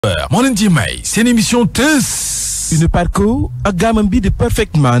moo leen di may seen émission Teuss. une parcours ak gaamam bi de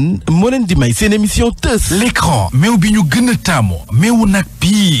Perfect Man moo leen di may seen émission Teuss. l'écran meew bi ñu gën a taamu meewu nag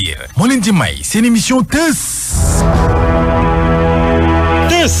pire moo leen di may seen émission Teuss.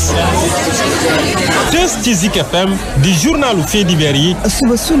 Teuss ci Zik FM di journalu faits divers yi.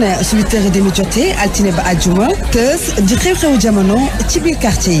 suba su ne 8h30 jotee altine ba àjjuma Teuss di xew-xewu jamono ci biir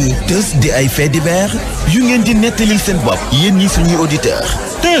quartier yi. Teuss di ay faits divers yu ngeen di nettalil seen bopp yéen ñi suñuy auditeurs.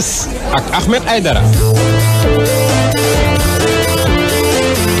 Teuss ak Ahmed Aidara.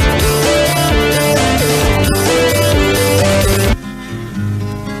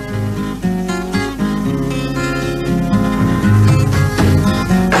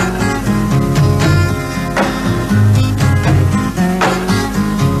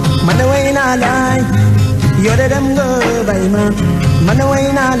 Yore dem nga bay ma man way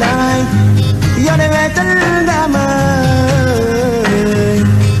naa laay yore wetal nga ma.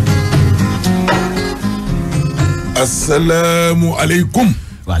 asalaamualeykum.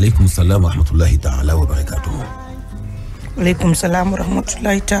 waaleykum salaam wa rahmatulahi taala wa barakaatuhu. waaleykum salaam wa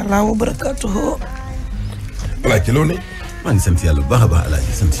rahmatulahi taala wa barakaatuhu. Alaaji loo ne. maa ngi sant yàlla bu baax a baax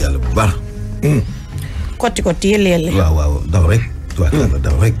Alaaji sant yàlla bu baax. kotti yelle. waaw daw rek.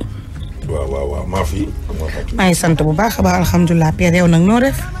 daw rek. waaw maa fi. maa ngi sant bu baax a baax alhamdulilah Père yow nag noo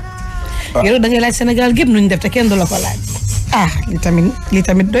def. yow da ngay laaj Sénégal gépp nuñ def te kenn du la ko laaj. li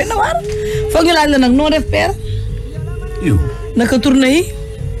tamit doy na waar. foog ñu laaj la nag noo def Père. yow. naka tournée yi.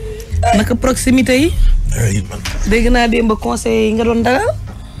 naka proximité yi. ay man. dégg naa démb conseil yi nga doon dalal.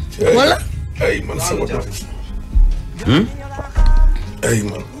 wala. ay man sama doom.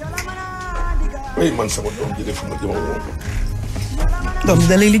 ay man sama doom ji def ma jëm doom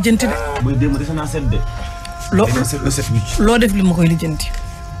da lay lijjanti de. mooy démb defe naa set de. loo def li ma koy lijjanti.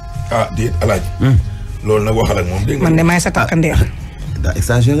 ah déet Alaaji. loolu nag waxal ak moom dégg nga. man de maay sa takkandeer. daa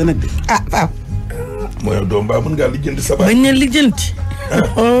exagéré nag de. waaw. mooy doom baa mën ngaa lijjanti sa baay. bañ na lijjanti.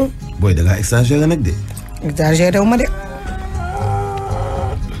 booy da ngaa exagéré nag de. exagéré wu ma de.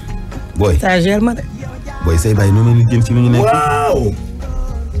 booy exagéré ma de. booy say baay noonu la lijjanti lu ñu nekk. waaw.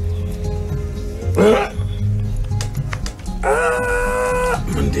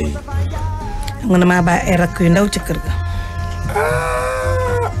 man de. xam nga damaa bàyyi ay rakk yu ndaw ci kër ga.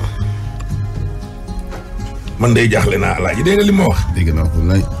 man de jaaxle naa Alaaji dégg nga li ma wax. dégg naa ko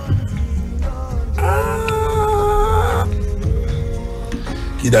lay.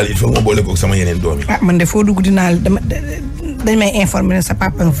 kii daal il faut ma boole koog sama yeneen doom yi. man de foo dugg dinaa dañ may informer ne sa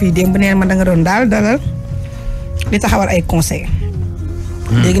papa nga fii démb neen ma da nga doon dalal di taxawal ay conseil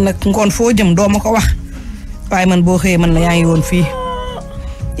léegi nag ngoon foo jëm doo ma ko wax waaye man boo xëyee man la yaa ngi woon fii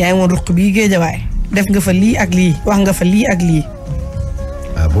yaa ngi woon ruq bii Géejawaay def nga fa lii ak lii wax nga fa lii ak lii.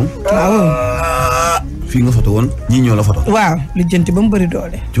 ah bon. waaw. fii nga foto woon ñii ñoo la foto. waaw lu jënti ba mu bëri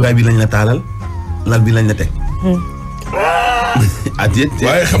doole. cuuraay bi lañ la taalal lal bi lañ la teg.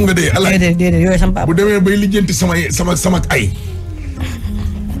 waaye xam nga de Alaaji. déedéet yooyu sama papa. bu demee bay lijjanti sama ay.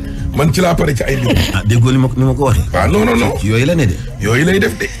 man ci laa pare ci ay mbir. déggoo ni ma ko waxee. waaw non. ci yooyu la ne de. yooyu lay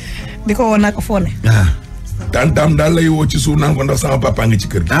def de. di ko woon naa ko foo ne. tantam daal lay woo ci suuf naan ko ndax sama papa ngi ci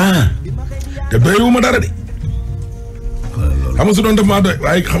kër gi. te doyewuma dara de. xam nga su doon def maa doy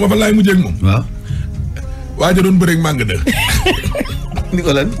waaye xam nga fan laay mujjee ak moom. waaw. waa ja doon bëreeg màng de. ni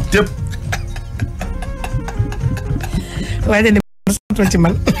ko lan tëb. waaye de soto ci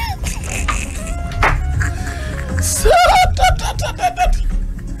man.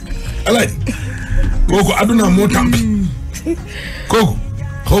 Alaaji kooku adduna moo tàmpi kooku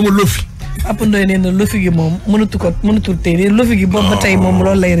xaw ma lofi. Papa Ndoye nee na lofi gi moom mënatul tey lofi gi boobu ba tey moom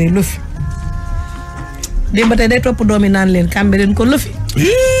loolu lay rey lofi. démb ba tey day topp doom yi naan leen kàmbe leen ko lofi.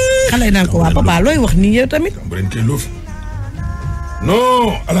 xale yi naan ko waa papa looy wax nii yow tamit. kàmbe leen koy lofi.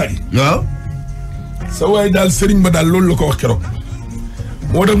 non Alaaji. waaw. sa waay daal sëriñ ba daal loolu la ko wax keroog.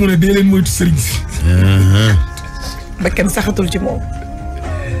 moo tax mu ne dee leen moytu sëriñ si. ba kenn saxatul ci moom.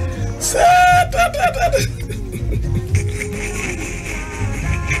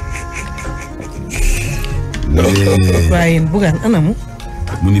 waaye yéen bugaan anamu.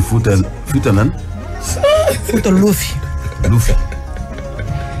 mu ni Fuuta nan. Fuuta Loofi.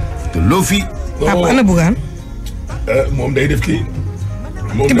 Loofi. papa ana bugaan. moom day def kii.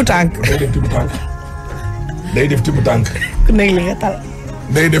 tibb tànk. day def tibb tànk. ku nekk li nga tal.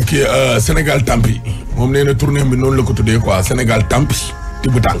 day def kii Sénégal tampi. moom nee na tournée bi noonu la ko tuddee quoi Sénégal tampi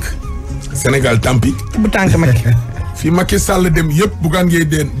tibb tànk. Sénégal tampi. tibb tànk Macky. fii Macky Sall dem yëpp Bougane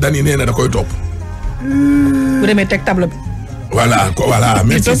Gueye Dany nee na da koy topp. bu demee teg table bi. voilà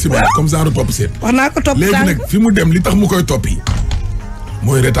merci si comme genre topp seet. wax naa ko topp tànk léegi nag fi mu dem li tax mu koy toppi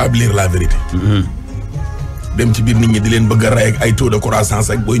mooy rétablir la vérité. dem ci biir nit ñi di leen bëgg a rey ak ay taux de croissance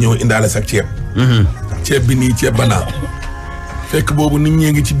ak booy ñëw indaale sax ceeb. ceeb bi nii ceeb ba naa fekk boobu nit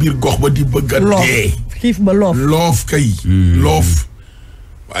ñee ngi ci biir gox ba di bëgg a dee. xiif ba loof kay. loof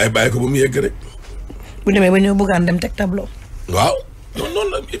waaye bàyyi ko ba mu yegg rek. bu demee ba ñëw bëggaan dem teg tableau. waaw noonu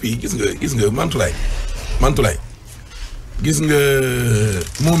la et puis gis nga Mantulaay gis nga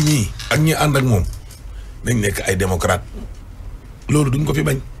moom mii ak ñi ànd ak moom nañ nekk ay démocrate loolu duñ ko fi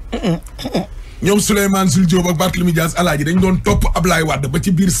bañ. ñoom Souleymane Jules Diop ak Barthélémy Dias Alaaji dañ doon topp Ablaye Wade ba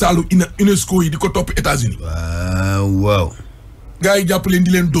ci biir saalu UNESCO yi di ko topp États-Unis. waaw. gars yi jàpp leen di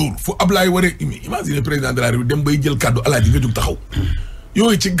leen dóor fu Ablaye waree imagine président de la République dem bay jël kàddu Alaaji nga jóg taxaw.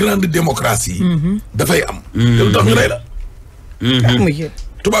 yooyu ci grande démocratie yi. dafay am. te lu tax ñu rey la.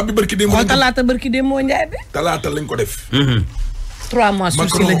 tubaab bi barki démb. talaata barki démb moo njaay bi. talaata lañ ko def. 3 mois suuf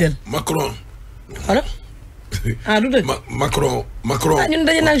si la jël Macron. du dëgg. Macron. ñun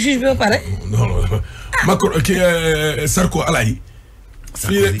daje naa juge bi ba pare. non Macron kii Sarko Alaaji.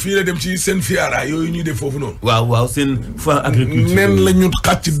 fii la dem ci seen fiara yooyu ñuy def foofu noonu. waaw seen fa agriculture. nen la ñu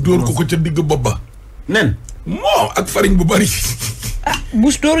xàcc dóor ko ca digg bopp ba. nen. moo ak farine bu bari.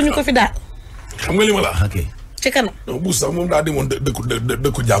 buus dóoruñu ko fi daal. xam nga li ma la. ok ci kanam. non buus sax moom daa demoon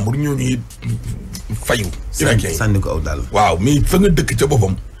dëkku jàmbur ñooñu fayu. sànni ko aw daal. waaw mais fa nga dëkk ca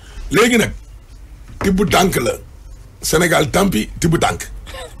boppam. léegi nag tibb tànk la Sénégal tampi tibb tànk.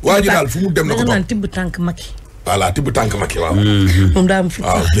 waa ji daal fu mu dem na ko topp tibb tànk Macky. voilà tibb tànk Macky waaw. moom daa am fi.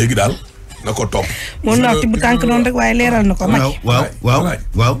 waaw léegi daal na ko topp. moom naa tibb tànk noonu rek waaye leeral na ko Macky.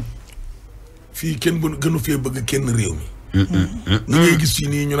 waaw. fii kenn gënu fee bëgg kenn réew mi. ñi ngay gis fii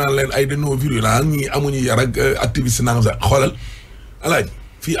nii ñu naan leen ay dañoo virulent ñii amuñu yar ak activiste nangam sax xoolal Alaaji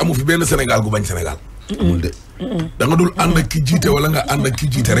fii amu fi benn Sénégal gu bañ Sénégal. amul de. da nga dul ànd ak ki jiite wala nga ànd ak ki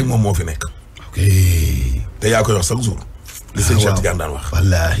jiite rek moom moo fi nekk. ok. te yaa koy wax chaque jour. li sëñ Cheikh Tidiane daan wax.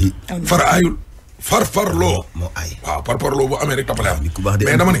 wallaahi. far aayul. farfarloo. moo aay. waaw farfarloo bu amee rek toppale am.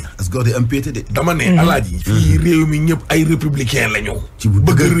 mais dama ne. as góor de am pété de. dama ne Alaaji. fii réew mi ñëpp ay républicain la ñu. ci bu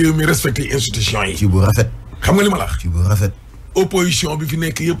bëgg réew mi respecté institution yi. ci bu rafet. xam nga li ma la wax. ci bu rafet. opposition bi fi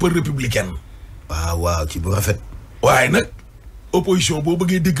nekk yëpp républicaine. waaw ci bu rafet. waaye nag opposition boo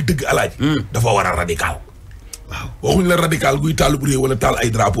bëggee dëgg Alaaji. dafa war a radical. waaw waxuñ la radical guy taal bu réew wala taal ay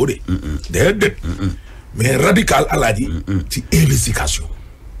drapeau de. déedéet. mais radical Alaaji. ci investigation.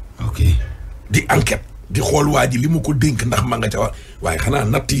 ok. di enquête di xool waa ji li mu ko dénk ndax ma nga ca wax waaye xanaa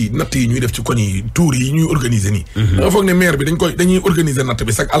natt yi ñuy def ci koñ yi tour yi ñuy organiser nii. da nga foog ne maire bi dañuy organiser natt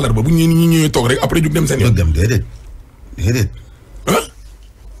bi chaque àllarba bu ñu ñëwee toog rek après jug dem seen yoon. déedéet. ah.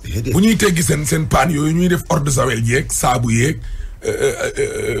 bu ñuy teggi seen paan yooyu ñuy def ordre de sawel yeeg saabu yeeg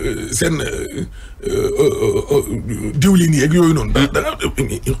seen diwlin yeeg yooyu noonu. da nga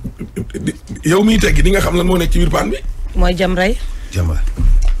yow miy teggi di nga xam lan moo nekk ci biir paan bi. mooy Jamray. Jamra.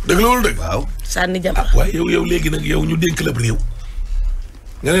 dëgg loolu dëgg. waaw sànni Jamra. waaye yow léegi nag yow ñu dénk la réew.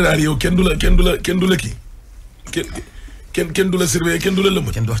 nga ne daal yow kenn du la kii kenn du la surveiller kenn du la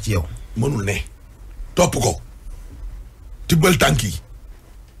lëmb. kenn du wax ci yow. mënul ne. topp ko. tibbal tànk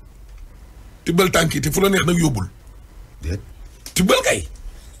yi te fu la neex nag yóbbul. déet. tibbal kay.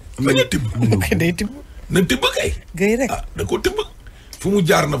 bañ a tibb. day tibb. na tibb kay. Guèye rek. da ko tibb. fu mu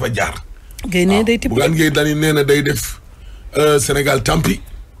jaar na fa jaar. Guèye nee day tibb. Bougane Gueye Dany nee na day def Sénégal tampi.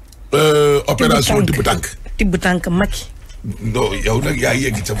 opération tibb tànk. tibb tànk Macky. non yow nag yaa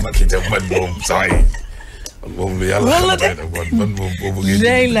yegg ca Macky ca man moom saa yi. moom lu yàlla xam ne man moom boo bëggee.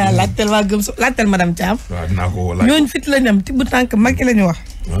 léegi laa laajteel waa gëm so laajteel madame Thiam. waaw dinaa ko laaj. ñooñu fit la ñu am tibb tànk Macky la ñu wax.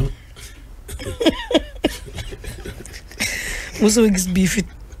 mosoo gis bii fit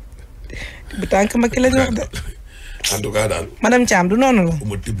tibb tànk Macky la ñu wax de. en tout cas daal. madame Thiam du noonu la. bu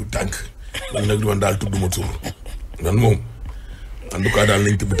ma tibb tànk. man nag doon daal tudd ma tur. man moom en tout cas daal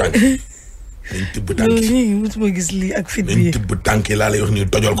nañ tibb tànk. nañ tibb tànk loolu mosuma gis lii ak fit nañ bii. tibb tànk yi laa lay wax nii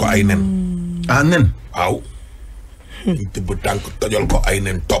tojol ko ay nen. ah nen. waaw. nañ tibb tànk tojol ko ay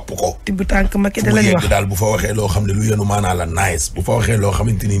nen topp ko. tibb tànk Macky fu da mu la ñu yegg wax. daal bu fa waxee loo xam ne lu yenu maanaa la nice bu fa waxee loo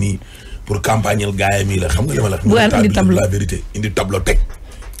xamante ni nii pour campagneel gaayam yi la xam nga li ma la. bu indi tableau la vérité indi tableau teg.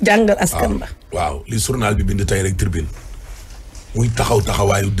 jàngal askan ba. waaw li journal bi bind tey rek tribune muy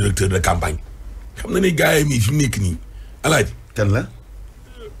taxawaayu directeur de campagne xam na ni gaayam yi fi mu nekk nii Alaaji. kan la.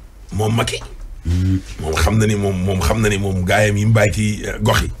 moom Macky. moom xam na ni moom gaayam yi mu bàyyi ci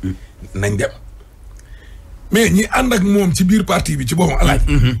gox yi. nañ dem mais ñi ànd ak moom ci biir parti bi ci boppam Alaaji.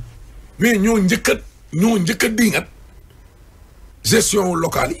 mais ñoo njëkk a diingat gestion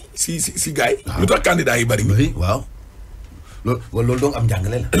locale yi si gars yi. lu tax candidat yi bari. waaw. loolu donc am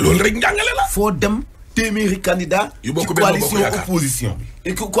njàngale la. loolu rek njàngale la. foo dem téeméeri candidat. yu bokk ci benn coalition opposition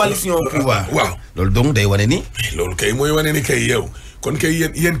bi. coalition pouvoir. waaw loolu donc day wane ni. loolu kay mooy wane ni kay yow kon kay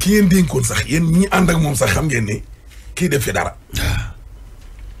yéen ki ngeen dénkoon sax yéen ñi ànd ak moom sax xam ngeen ne kii def fi dara.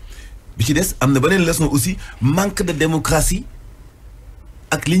 bi ci des am na beneen leçon aussi manque de démocratie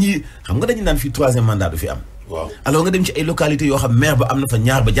ak li ñuy xam nga dañu naan fii 3e mandat du fi am. waaw alors nga dem ci ay localités yoo xam maire ba am na fa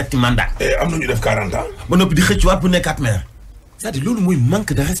ñaar ba jatti mandat. am na ñu def 40 ans. ba noppi di xëccuwaat bu nekkaat maire. c'est-à-dire loolu mooy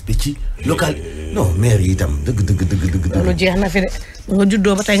manque de respect ci local. non maire yi itam dëgg. loolu jeex na fi de nga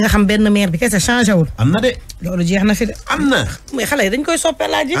juddoo ba tey nga xam benn maire bi kese changé wul. am na de. loolu jeex na fi de. am na. mais xale yi dañ koy soppee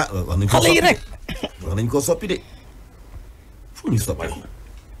laaj yi. wax nañ ko xale yi rek. wax nañ koo soppi de. fu ñu soppi.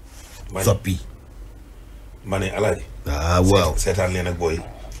 soppi. ma ne alaaji. waaw. seetaan leen ak booy.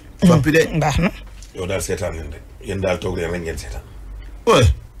 soppi de. baax na. yow daal seetaan leen rek yéen daal toog leen rek ngeen seetaan. oui.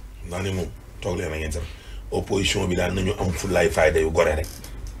 naa ne moom toog leen rek ngeen seetaan opposition bi daal nañu am fulaay fayda yu gore rek.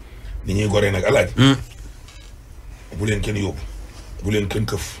 ni ñuy gore nag alaaji. bu leen kenn yóbbu. bu leen kenn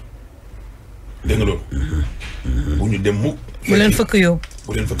këf. dégg nga loolu. bu ñu dem mukk. bu leen fëkk yóbbu.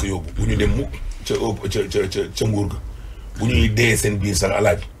 bu leen fëkk yóbbu bu ñu dem mukk ca nguur ga. bu ñuy dee seen biir sax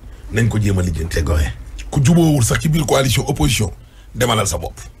alaaji nañ ko jéem a lijjanti. te gore. ku juboowul sax ci biir coalition opposition demalal sa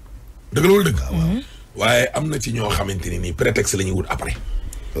bopp. dëgg loolu dëgg. waaye am na ci ñoo xamante ni nii prétexte la ñuy wut après.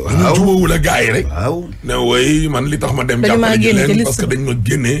 waaw ñu juboowul a gars yi rek. waaw ne woy man li tax ma dem. jàppale ji leen parce que dañ ma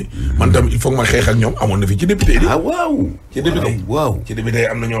génnee. man tam il faut que ma xeex ak ñoom amoon na fi ci député yi. waaw. ci député waaw. ci député yi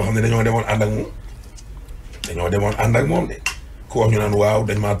am na ñoo xam ne dañoo demoon ànd ak moom. dañoo demoon ànd ak moom de. ku wax ñu naan waaw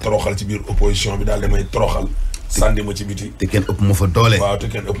dañ maa toroxal ci biir opposition bi daal damay toroxal. sànni ma ci biti. te kenn ëpp ma fa doole. waaw te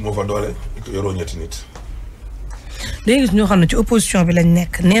kenn ëpp ma fa doole. yoroo ñetti nit. léegi gis ñoo xam ne ci opposition bi lañ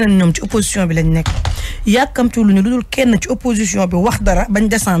nekk nee nañ ñoom ci opposition bi lañ nekk yàkkamtu lu ñu lu dul kenn ci opposition bi wax dara bañ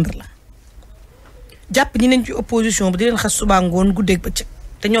descendre la jàpp ñi nañ ci opposition bi di leen xas subaa ngoon guddeeg bëccëg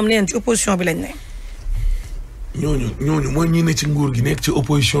te ñoom nee nañ ci opposition bi lañ nekk. ñooñu mooy ñi ne ci nguur gi nekk ci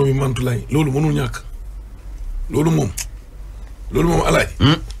opposition bi Mantoulaye loolu mënul ñàkk loolu moom alaaji.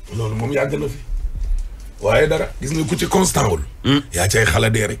 loolu moom yàgg na fi. waaye dara gis nga ku ci constant wul. yaa cay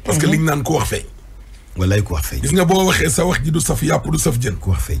xaladee rek. parce que liñ naan ko wax feeñ. wallaay ku wax feeñ. gis nga boo waxee sa wax ji du saf yàpp du saf jën. ku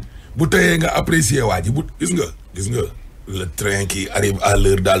wax feeñ. bu teyee nga apprécier waa ji bu gis nga le train qui arrive à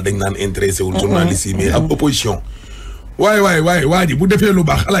l'heure daal dañ naan intéressé wul journaliste yi mais ak opposition. waaye waa ji bu defee lu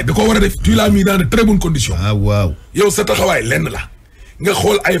baax alaaj da koo war a def. tu l'as mis dans de très bonnes conditions. waaw. yow sa taxawaay lenn la. nga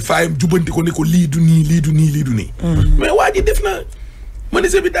xool ay faayam jubbanti ko ne ko lii du nii lii du nii lii du nii. mais waa ji def na.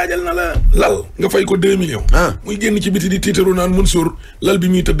 menuisier bi daajal na la lal nga fay ko 2 millions. muy génn ci biti di tiitaru naan Mansour lal bi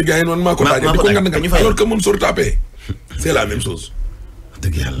muy tëdd gars yi noonu maa ko daajal di ko ngand nga alors que Mansour tapé c'est la même chose.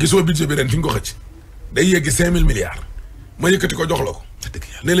 dëgg yàlla gisoo budget bi ren fi nga ko xëcc day yeggi 5000 milliards ma yëkkati ko jox la ko. dëgg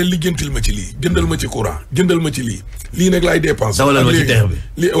yàlla ne leen liggantil ma ci lii jëndal ma ci courant jëndal ma ci lii nag laay dépense. dawalal ma ci terre bi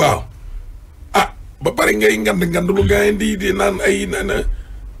lii waaw. ba pare ngay ngand lu gars yi di naan ay naan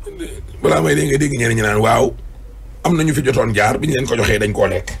balaa may dee ngay dégg ñeneen ñi naan waaw. am na ñu fi jotoon jaar bi ñu leen ko joxee dañ koo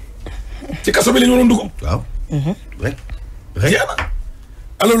lekk. ci kaso bi la ñu waroon dugg. waaw. rek. jeex na.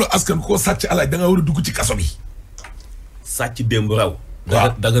 alalu askan koo sàcc alaaj da nga war a dugg ci kaso bi. sàcc démb raw. waaw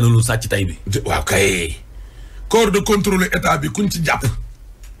daga na lu sàcc tay bi. waaw kay. corps de contrôle état bi kuñ ci jàpp.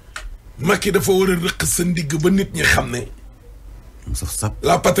 Macky dafa war a rëq sa ndigg ba nit ñi xam ne.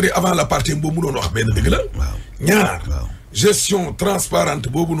 la patrie avant la partie boobu mu doon wax benn dëgg la. waaw ñaar. waaw gestion transparente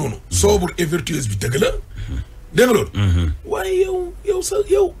boobu noonu. sobre et vertueuse bi dëgg la. dégg nga loolu. waaye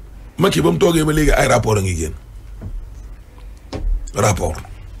yow. Macky ba mu toogee ba léegi ay rapport a ngi génn. rapport.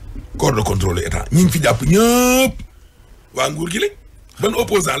 corps de contrôle état ñi ngi fi jàpp ñëpp. waa nguur gi lañ. ban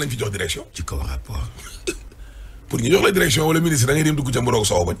opposant lañ fi jox direction. ci kaw rapport. pour ñu jox la direction wala ministre da ngay dem dugg ca mburoog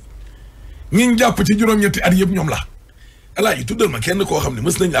soow bañ. ñi ñu jàpp ci juróom-ñetti at yëpp ñoom la. alaaji tuddal ma kenn koo xam ne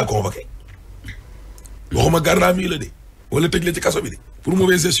mës nañ laa convoqué. waxuma garde à vue la de. wala tëj la ci kaso bi de. pour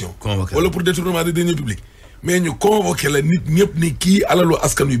mauvaise gestion. wala pour détournement de deniers publics. mais ñu convoqué la nit ñëpp ni kii alalu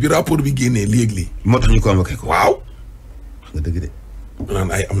askan wi bi rapport bi génnee léegi. moo tax ñu convoqué ko. waaw. wax nga dëgg de.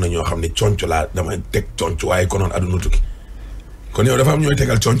 naan ay am na ñoo xam ne conc laa dama teg conc waaye konoon aduna tukki. kon yow dafa am ñooy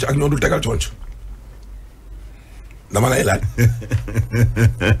tegal conc ak ñoo dul tegal conc. dama lay laaj.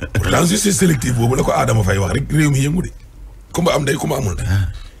 pourtant justice sélective boobu la ko Adama Faye wax rek réew mi yëngu de. kumba am day kumba amul de.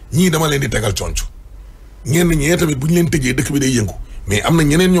 ñii dama leen di tegal conc. ñenn ñee tamit bu ñu leen tëjee dëkk bi day yëngu. mais am na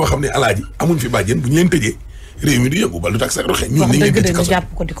ñeneen ñoo xam ne alaaji amuñ fi bàjjen bu ñu leen tëjee réew mi du yëngu ba lu tax sax doxee. ñun ñu ngi ci kaso ñu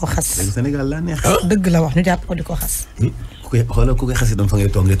jàpp ko di ko xas. Sénégal laa neex. dëgg la wax ñu jàpp ko di ko xas. ku koy xas itam fa ngay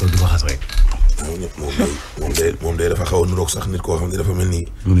toog di ko xas rek. moom day dafa xaw a nuroog sax nit koo xam ne dafa mel ni.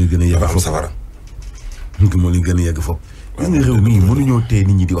 mënuñ gën a yegg dafa am safara. moo leen gën a yegg foofu. gis nga réew mii mënuñoo tee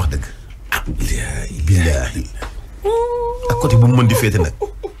nit ñi di wax dëgg. billaahi ak côté bu mu mën di féete nag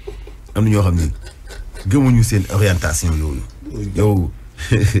am na ñoo xam ne gëmuñu seen orientation yooyu. yow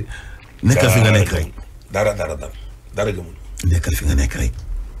nekkal fi nga nekk rek. dara gëmuñu. nekkal fi nga nekk rek.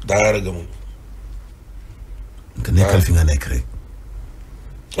 daara gëmul. nekkal fi nga nekk rek.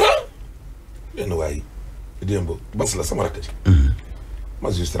 benn waay démb bas la sama rakk ci.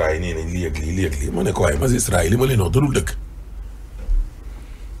 magistrat yi nee nañ lii ak lii ma ne ko waaye magistrat yi li ma leen wax darul dëkk.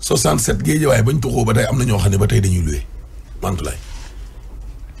 67 Géejawaay bañ tuxoo ba tey am na ñoo xam ne ba tey dañuy loué Mantoulaye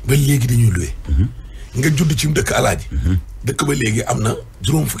ba léegi dañuy loué. nga judd ci dëkk alaaji. dëkk ba léegi am na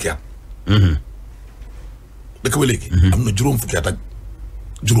juróom fukki at. dëkk ba léegi. am na juróom fukki at ak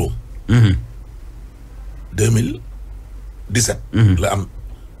juróom. 2017. la am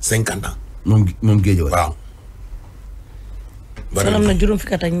 50 ans. moom Géejawaay. waaw. kon am na juróom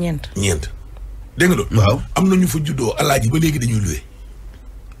fukki at ak ñeent. dégg nga loolu. waaw am na ñu fa juddoo alaaji ba léegi dañuy loué.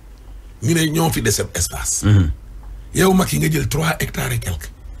 ñu ne ñoo fi dese espace. yow mag yi nga jël 3 hectares et quelque.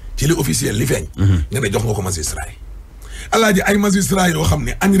 ci li officiel li feeñ. nga ne jox nga ko magistrat yi. alaaji ay magistrat yoo xam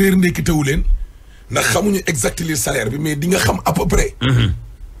ne añ réer ndekki tawu leen ndax xamuñu exactement salaire bi mais di nga xam à peu près.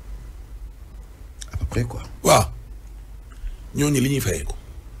 à peu près quoi. waaw ñooñu li ñuy fayee ko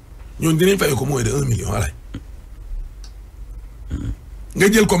ñooñu dinañ fayee ko mooy de 1 million alaaj nga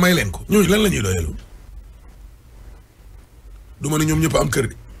jël ko may leen ko ñooñu lan la ñuy doyalu du ma ne ñoom ñëpp am kër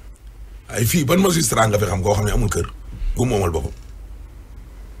di ay fii ban magistrat nga fi xam koo xam ne amul kër gu moomal boppam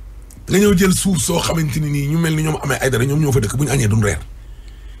nga ñëw jël suuf soo xamante ni nii ñu mel ni ñoom amee ay dara ñoom ñoo fa dëkk bu ñu añee duñ reer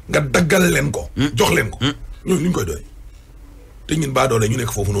nga daggal leen ko. jox leen ko. ñooñu li ñu koy doy te ñun baa doole ñu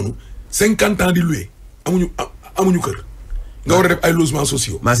nekk foofu noonu 50 ans di loué amuñu kër nga war a def ay logements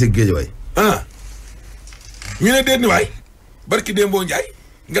sociaux. maa si Géejawaay. ñu ne déet ni waay barki Dembo Ndiaye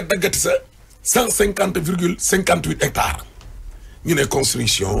nga daggati sa 150,58 hectares ñu ne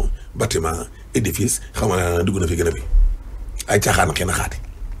construction bâtiment édifice xam nga dugg na fi gën a fi ay caaxaan xëy na xaati.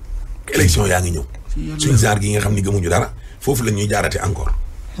 élection yaa ngi ñëw. suñ genre gi nga xam ni gëmuñu dara foofu la ñuy jaarate encore.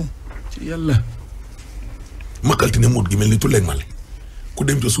 ci yàlla. mëqalti ne muut gi mel ni tulleeg male ku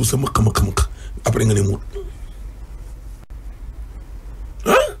dem ca suuf sa mëq après nga ne muut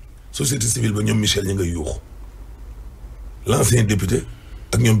société civile ba ñoom Michel ñi nga yuuxu l'ancien député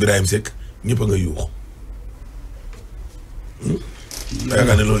ak ñoom Birahim Seck ñëpp a nga yuuxu.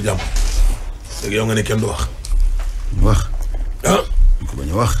 yaakaar ne loolu jàmm léegi yow nga ne kenn du wax. wax. ñu ko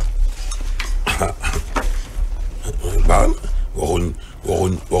bañ a wax. baax na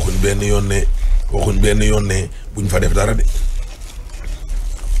waxuñ benn yoon ne buñ fa def dara de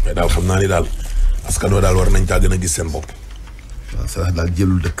mais daal xam naa ni daal askan wi daal war nañ caa gën a gis seen bopp. waaw sa daal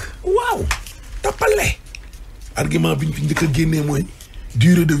jëlul dëkk. waaw tappale argument biñ fi njëkk a génnee mooy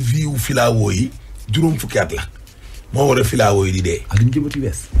durée de vie wu filao yi juróom fukki at la moo war a filao yi di dee. duñ jëmati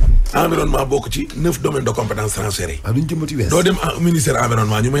wees. environnement bokk ci 9 domaines de compétence transférés. duñ jëmati wees. doo dem ministère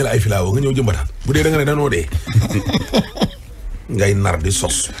environnement ñu may la ay filao nga ñëw jëmbataat bu dee da nga ne danoo dee ngay nar di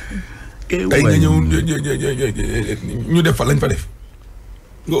sos. tey nga ñëw ñu def fa lañ fa def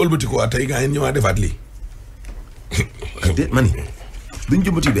nga ëlbati ko waat tey gaa yi ñëwaat defaat lii. mani duñ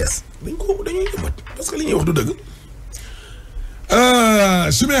jëmbati bees. dañuy jëmbat parce que li ñuy wax du dëgg.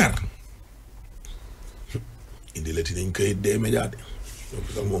 Sumer. indi la ti nañ koy dee média de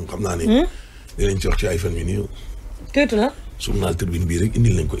donc moom xam naa ne. dinañ ci wax ci ay fan yu nii. këytu la. journal Tribune bii rek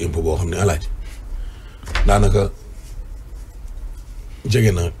indil nañ ko impôt boo xam ne alaaj daanaka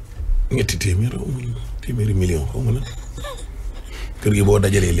jege na ñetti téeméeri million xaw ma la kër gi boo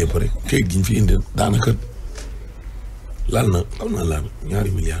dajalee lépp rek kayit gi ñu fi indi daanaka laal na xam naa laal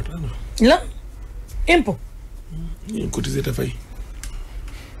ñaari milliards laal na. la impôt. ñu cotiser te fay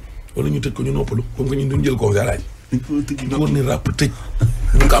wala ñu tëj ko ñu noppalu comme que ñun duñ jël ko alaaj ñu war ni ràpp tëj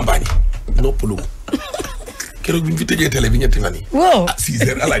ñu campagne noppalu ko keroog bi ñu fi tëjee télé bi ñetti fan yi. waaw 6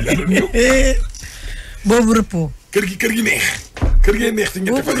 heures alaaj la doon ñëw. boobu repos. kër gi neex. kër gee neex ci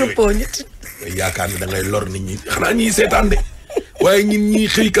ñetti fan yooyu boobu repos ñetti. yaakaar ne da ngay lor nit ñi xanaa ñiy seetaan de waaye ñun ñii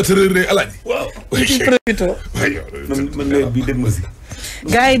xëy 4 heures rek alaaj. waaw ñu ciy profité. man nawet bii dégg ma si.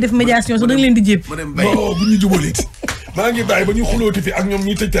 gars yi def médiation sax da nga leen di jépp. non bu ñu jubóolee maa ngi bàyyi ba ñu xulooti fi ak ñoom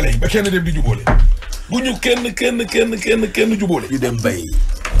ñuy tëj télé yi ba kenn dem di jubóole bu ñu kenn jubóole. ñu dem bay.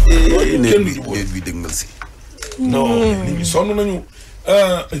 kenn du jubóole nawet bii dégg ma si. non nit ñi sonn nañu.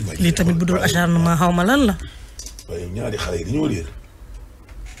 lii tamit bu dul acharnement xaw ma lan la. waaye ñaari xale yi dañoo réer.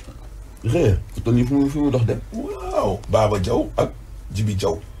 réer ku toll nii fu mu dox dem. waaw Baba Diaw ak Jibi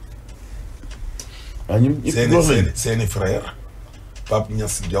Diaw. ñun seeni frère Pape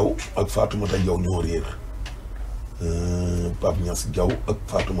Niass Diaw ak Fatoumata Diaw ñoo réer. Pape Niass Diaw ak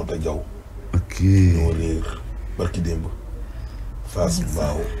Fatoumata Diaw. ok ñoo réer barki démb. Fass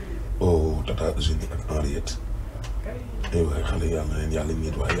Mbao oh Tata Eugénie ak Henriette. waaye xale yàlla na leen yàlla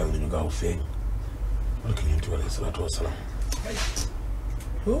ñiit waaye yàlla nañu gaaw feeñ. barki yonent bi alayhi salaatu wa salaam.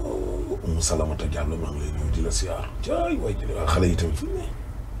 Salamata Diallo maa ngi lay nuyu di la siyaar jaay waay xale yi tamit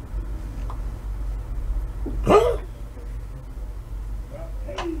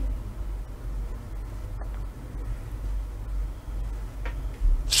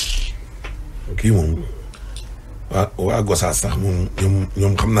kii moom waa Gosaas sax moom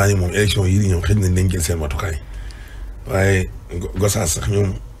ñoom xam naa ne moom élection yi ñoom xëy nañ dañ jël seen matukaay waaye Gosaas sax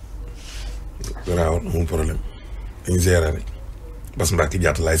ñoom raawat moom problème dañ gérer rek Bass Mbacke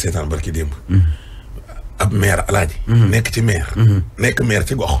Diatta laay seetaan barki démb ab maire alaaji nekk ci maire nekk maire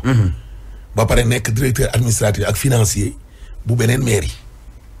ci gox ba pare nekk directeur administratif ak financier bu beneen maire yi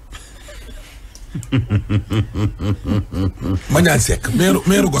Mañaan Seck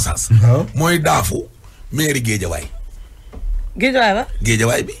maire Gosaas mooy daafu maire Géejawaay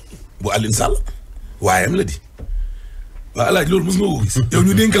Géejawaay bi bu Alioune Sall waayam la di waa alaaji loolu mos nga ko gis yow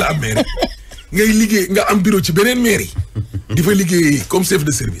ñu dénk la am maire ngay liggéey nga am bureau ci beneen maire yi di fa liggéey comme chef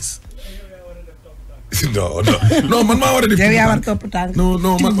de service non man maa war a def. yow yaa war topp tànk. non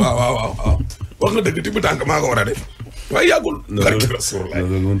man waaw wax nga dëgg tibb tànk maa ko war a def waaye yàggul.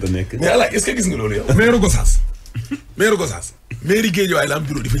 loolu mënut a nekk. mais ala est-ce que gis nga loolu yow. maire Gosaas maire Guédiawaye la am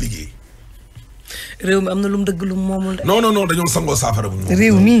bureau di fa liggéey. réew mi am na lu mu dëgg lu mu moomul de. non dañoo sangoo saafara bu ñu.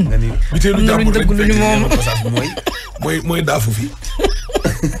 réew mi biteelu jàmbur dëgg lu ñu moom mooy daafu fi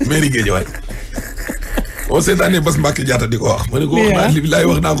maire Guédiawaye. boo seetaanee Bass Mbacke Diatta di ko wax. ma ne ko wax naa li laay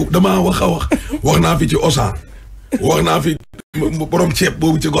wax naa ko damaa wax naa fi ci Auchan wax naa fi borom ceeb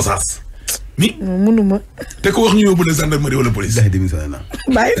boobu ci Gosaas. ni mënuma. te ko wax ñu yóbbu la gendarmerie wala police. ndax démissionné naa.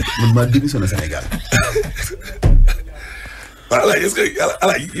 bàyyi man maa démissionné Sénégal. voilà est-ce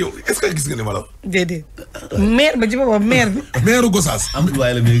que gis nga ni ma la. déedéet. maire ba ci boppam maire bi. maire Gosaas.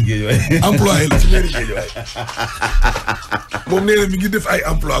 employé la maire Guédiawaye. employé la ci maire Guédiawaye. moom nee na mi ngi def ay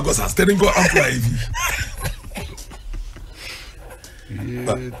emploi Gosaas te dañ koo employé fii.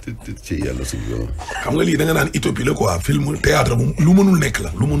 ci yàlla suñu xam nga lii da nga naan utopie la quoi film théâtre bu lu mënul nekk la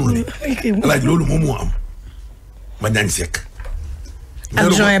lu mënul ne. alaaj loolu moom moo am. Mañaan Seck.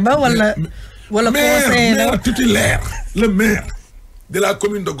 adjoint ba wala conseiller la maire titulaire. le maire de la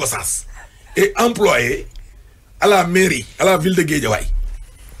commune de Gossas est employé à la mairie à la ville de Guédiawaye.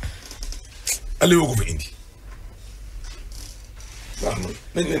 Aliou ko fa indi. waaw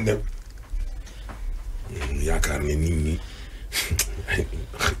nañ leen dem. yaakaar ne nit ñi.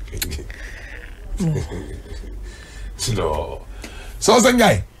 soo sa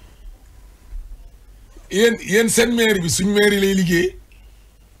ngaay yéen seen maire bi suñ maire lay liggéey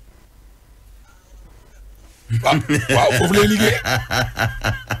waaw foofu lay liggéey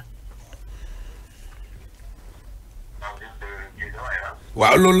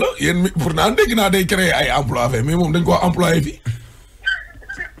waaw loolu la yéen pourtant dégg naa day créer ay emploi fe mais moom dañ koo employé fi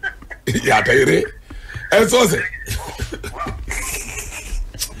yaa tay ree ay soose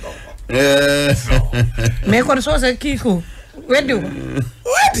mais kon soose kii ko weddi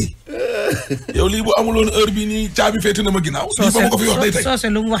yow lii bu amuloon heure bi nii caabi féete na ma ginnaaw. lii ba ma ko fi wax day tey soose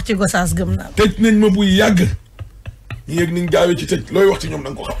lu mu wax ci Gosaas gëm naa. tëj nañ ma buy yàgg. ñu yëg niñ gaawee ci tëj looy wax ci ñoom da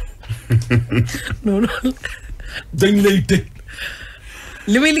nga ko xam. loolu. dañ lay tëj.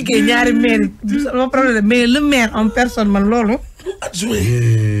 li may liggéey ñaari maire yi sama problème mais le maire en personne man loolu.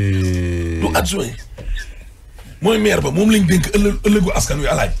 du adjoint. mooy maire ba moom lañ dénk ëllëgu askan wi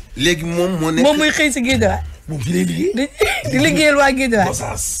alaaj. léegi moom moo nekk moom muy xëy si Guédiawaye. moom fii lay liggéey. di liggéeyal waa Guédiawaye.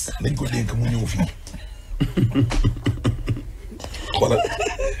 Gosaas dañ ko dénk mu ñëw fii. xoolal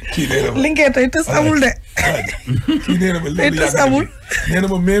kii nee na ma. li ngeen tey tës amul de. kii nee na ma tey tës amul. nee na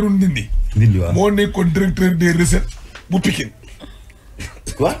ma maire Ndindi. Ndindi waaw moo nekkoon directeur des recettes bu Pikine.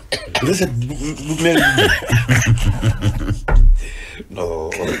 quoi recette bu maire bi. non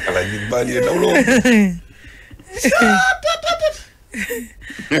alaaj ñun baal yee daw loo.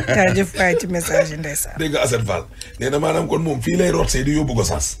 jaajëf waay ci message yi ndeysaan. dégg nga Assane Fall nee na maanaam kon moom fii lay root see di yóbbu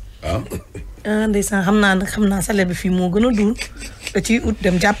Gosaas. waaw. ndeysaan xam naa salaire bi fii moo gën a dul da ciy ut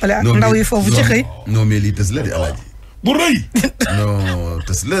dem jàppale ak ndaw yi foofu ci xëy. non mais lii tës la di alaaji. bu rëy. non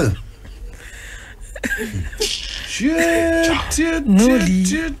tës la. moo lii.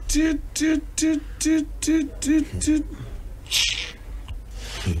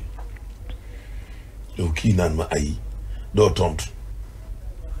 yow kii naan ma ay doo tontu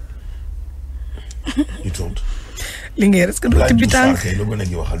ñu tontu. li ngeen est-ce que du tibbi tànk kay la gën a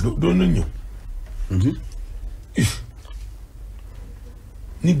gi waxal doon nañ ñëw.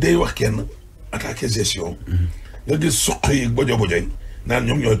 nit day wax kenn attaqué gestion. nga gis suq yi bojo bojoy naan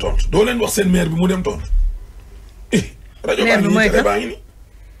ñoom ñooy tontu doo leen wax seen maire bi mu dem tontu. rajo baa ngi nii télé baa ngi nii.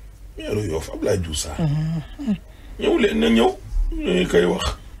 maire Yoff Abdoulaye Diouf Sarr. ñëw leen na ñëw ñu koy wax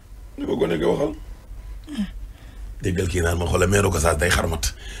ñu ko gën a gi waxal. déggal kii naan ma xoolal meeru Gossas day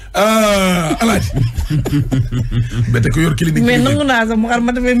xarmat alaaji bete ko yor clinique mais nangu naa sax mu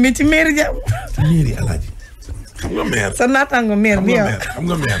xarmat mais ci mairie jàmm mairie alaaji xam nga maire sa naataango maire bi yow xam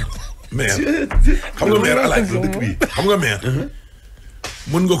nga maire xam nga maire alaaji dëkk bi xam nga maire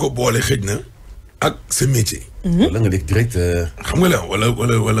mën nga ko boole xëj na ak sa métier wala nga nekk directeur xam nga la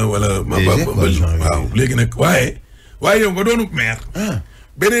wala waaw léegi nag waaye yow nga doonu maire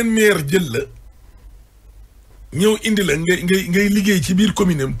beneen maire jël la ñëw indi la ngay liggéey ci biir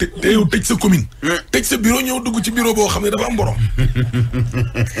commune am te yow tëj sa commune tëj sa bureau ñëw dugg ci bureau boo xam ne dafa am borom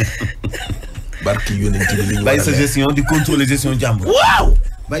barki yónent bi li ñu bàyyi sa gestion di contrôler gestion jàmbur waaw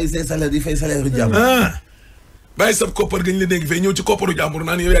bàyyi say salaire di fay salaire jàmbur bàyyi sa koppar gañ la dégg fay ñëw ci kopparu jàmbur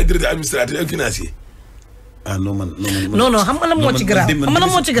naan yow yaay directeur administratif ak financier non xam nga la moo ci grave xam nga la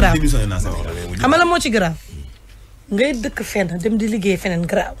moo ci grave xam nga la moo ci grave ngay dëkk fenn dem di liggéey feneen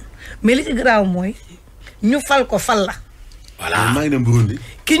grave mais li ci grave mooy ñu fal ko fal la. voilà maa ngi dem Burundi.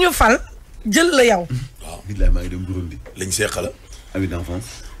 ki ñu fal jël la yow. waaw billaay maa ngi dem Burundi. lañ seqala. ami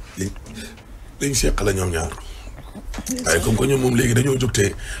d'enfance. lañ seqala ñoom ñaar. waaye comme que ñoom moom léegi dañoo jóg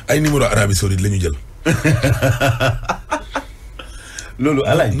te ay numéro Arabie Saoudite la ñu jël. loolu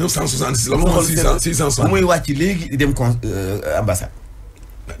alaay 966 la ma xool 660. bu muy wàcc léegi di dem ambassade.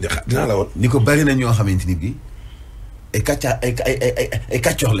 dinaa la woon. ni ko bari na ñoo xamante ni bii ay kàccaa ay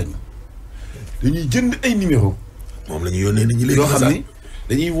kàccoor lañu. dañuy jënd ay numéro moom la ñu yónnee nit ñi léegi. yoo xam ni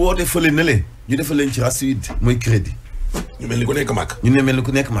dañuy woote fële na leen ñu defal leen ci rasuide mooy crédit. ñu mel ni ku nekk màkk. ñu ne mel ni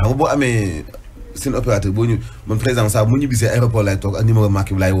ku nekk màkk boo amee seen opérateur boo ñu man par exemple saa mu ñibbisee aéroport laay toog ak numéro màkk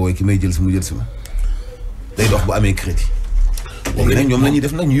bi laay woowee ki may jël si mu jël si ma day dox bu amee crédit. léegi nag ñoom la ñuy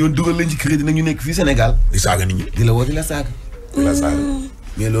def nag ñu yoon dugal leen ci crédit nag ñu nekk fii Sénégal. di saaga nit ñi. di la woo di la saaga. di la saaga.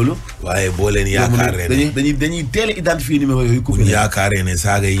 mais loolu. waaye boo leen yaakaaree ne dañuy teel a identifier numéro yooyu. bu ñu yaakaaree ne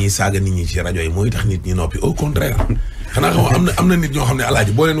saaga yi ñuy saaga nit ñi ci rajo yi mooy tax nit ñi noppi au contraire. xanaa xam am na nit ñoo xam ne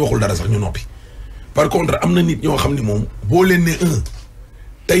alaaji boo leen waxul dara sax ñu noppi. par contre am na nit ñoo xam ne moom boo leen ne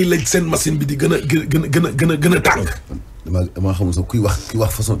tey la seen machine bi di gën a tàng. damaa xamul sax kuy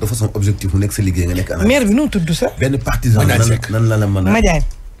wax façon de façon objectif mu nekk sa liggéey nga nekk. maire bi nu mu tudd sax. benn partisan nan la mën a. Madiagne.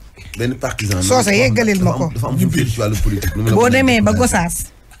 benn partisan. soose yeggalil ma ko dafa am ci wàllu politique. boo demee ba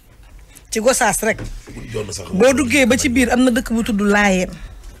Gossas ci Gossas rek. boo duggee ba ci biir am na dëkk bu tudd Laayeen.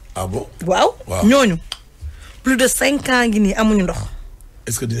 ah bon waaw ñooñu. plus de 5 ans ngi nii amuñu ndox.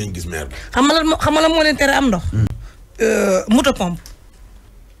 est-ce que dinañ gis maire bi. xam nga la moo leen tere am ndox. moto pompe.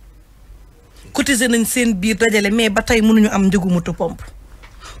 cotiser nañ seen biir dajale mais ba tey mënuñu am njëgu moto pompe.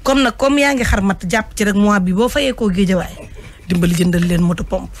 comme yaa ngi xarmat jàpp ci rek mois bi boo fayee koo géejawaay dimbali jëndal leen moto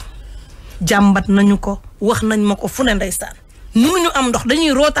pompe. jàmbat nañu ko wax nañ ma ko fu ne ndeysaan mënuñu am ndox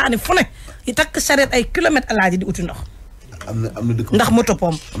dañuy rootaani fu ne yi takk charrette ay kilomètres alaaji di uti ndox. am na dëkk ndax moto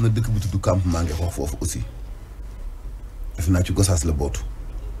pompe. am na dëkk bu tudd campement ngi wax foofu aussi. def naa ci Gossas la bootu.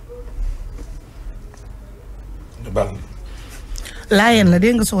 Laayeen la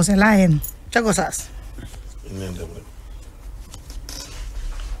dégg nga soose Laayeen ca Gossas.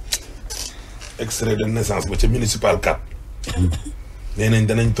 extrait de naissance ba ca municipal 4. nee nañ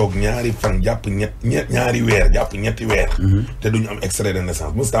danañ toog ñaari fan jàpp ñaari weer jàpp ñetti weer. te duñu am extrait de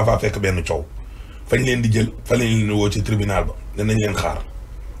naissance Moustapha fekk benn coow. fañ leen di jël fa lañ leen di woo ci tribunal ba danañ leen xaar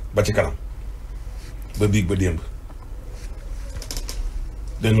ba ci kanam ba biig ba démb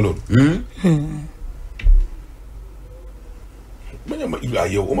dégg nga loolu. bañ a ma waaw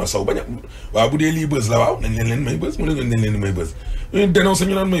yow Omar Sow bañ a waaw bu dee lii bës la waaw nañ leen may bës mu ne nañ leen di may bës ñu dénoncé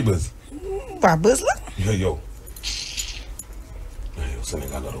ñu naan may bës. waaw bës la. yow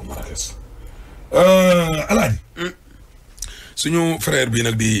Sénégal la raw Marrakech. Alaaji. suñu frère bi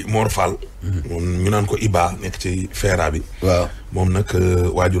nag di Mor Fall. moom ñu naan ko Iba nekk ci feera bi. waaw moom nag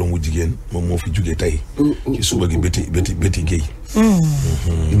waajuram wu jigéen moom moo fi jugee tey. ci suba gi Béti Guèye.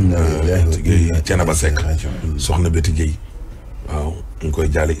 Guèye Thiénaba Seck soxna Béti Guèye. waaw ñu ngi koy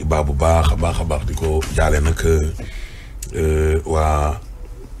jaale Iba bu baax a baax di ko jaale nag waa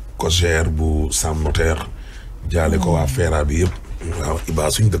Cogère bu Sam Notaire jaale ko waa feera bi yëpp. waaw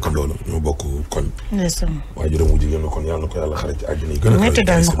Iba suñu dëkkandoo la ñoo bokk koñ. waajuram wu jigéen kon yàlla na ko yàlla xare ci àjjana yi gën a. métti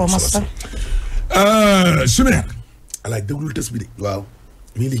daal na ko masa. Chimère. alaaj déglul tës bi de. waaw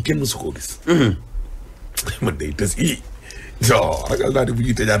mais lii kenn mësu koo gis. man day tës yii. ragal naa ne bu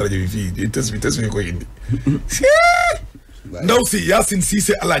ñuy tëjaat rajo bi fii tës bi koy indi. ndaw si Yacine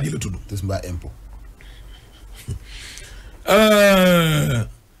Cissé alaaji la tudd. tës mbaa impôt.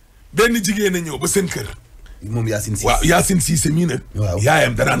 benn jigéen a ñëw ba seen kër. moom Yacine Cissé waaw Yacine Cissé mii nag. waaw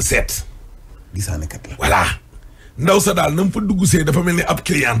yaayam danaan seet. gisaane kat la. voilà ndaw sa daal na mu fa dugg see dafa mel ni ab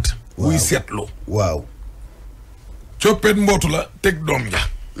cliente. buy seetlu. waaw. coppet mbootu la teg doom ja.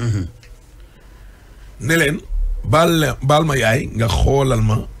 ne leen baal ma yaay nga xoolal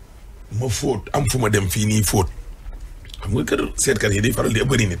ma fóot am fu ma dem fii nii fóot xam nga kër seetkat yi day faral di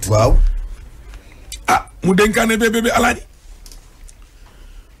bëri nit. waaw. ah mu dénkaane bébé bi alaaji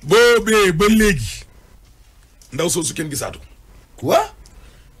boobee ba léegi ndaw soosu kenn gisaatu. quoi.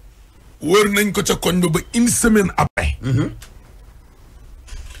 wër nañ ko ca koñ ba une semaine après.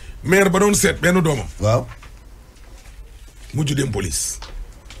 maire ba doon seet benn doomam. waaw. mujj dem police.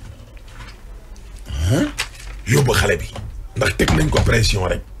 yóbbu xale bi ndax teg nañ ko pression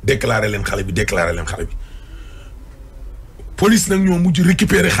rek. déclaré leen xale bi. police nag ñoo mujj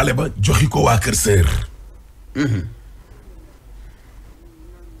récupérer xale ba joxi ko waa kër sër.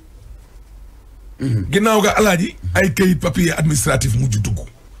 ginnaaw ga alaaji ay kayit papier administratif mujj dugg.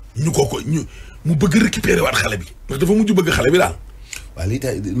 mu bëgg récupérer waat xale bi ndax dafa mujj bëgg xale bi daal. waaw lii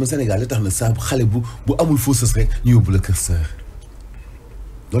tax ma Sénégal li tax na saa xale bu amul faussesse rek ñu yóbbu la kër sër.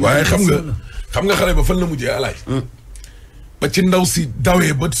 waaye xam nga xale ba fan la mujjee alaaj ba ci ndaw si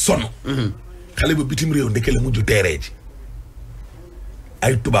dawee ba sonn. xale ba bitim réew ndeke la mujj teeree ji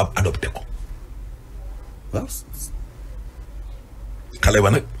ay tubaab adopté ko. waaw. xale ba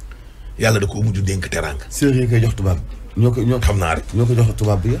nag yàlla da koo mujj dénk teraanga. sérieux koy jox tubaab ñoo xam naa rek ñoo ko jox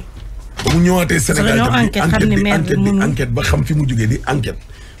tubaab bi ya. ba mu ñëwaatee Sénégal tam enquête ba xam fi mu jógee di enquête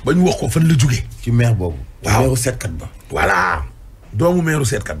ba ñu wax ko fan la jógee. ci maire boobu. waaw meeru seetkat ba. voilà doomu meeru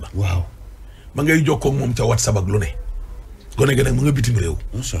seetkat ba. waaw. ma ngay jokkoo ak moom ca WhatsApp ak lu ne. gone ga nag mu nga bitim réew.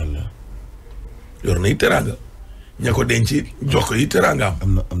 macha allah. yor na yi teraanga ña ko denc jox ko yi teraanga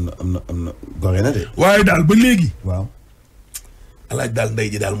am na gore na de. waaye daal ba léegi. waaw. alaaj daal ndey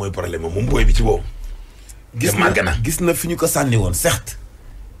ji daal mooy problème moom booy bi ci boobu. gis na fi ñu ko sànni woon certes.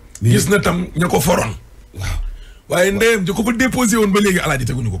 gis na tam ña ko foroon. waaw. waaye ndeyam ji ko fa déposé woon ba léegi alaaji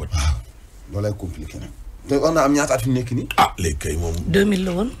teguñu ko ba. waaw loolay compliqué nag. te war naa am ñaata at fi nekk nii. ah léegi kay moom. 2000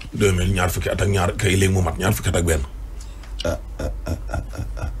 la woon. 2000 ñaar fukki at ak ñaar kay léegi mu mat ñaar fukki at ak benn.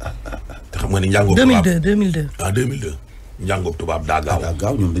 te xam nga ni njàngoob tubaab 2002. ah 2002. njàngoob tubaab daa gaaw. daa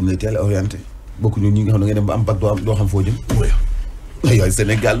gaaw ñoom dañu lay teel a orienté. bokk ñi nga xam ne nga dem ba am bac doo xam foo jëm. mooy. aywa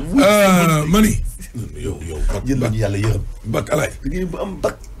Sénégal. mani. yow. jël nañu yàlla yërëm. bac alaay. liggéey bu am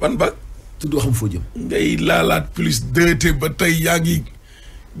bac. ban bac. te doo xam foo jëm. ngay laalaat plus 2 te ba tey yaa ngi.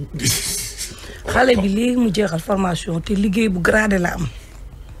 xale bi léegi mu jeexal formation te liggéey bu gradé la am.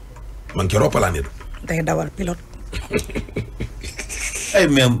 man ke roppalaan it. day dawal pilote. ay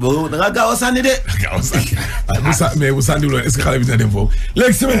même boobu da ngaa gaaw a sànni de. gaaw a sànni mais bu sànni loolu est-ce que xale bi dina dem foofu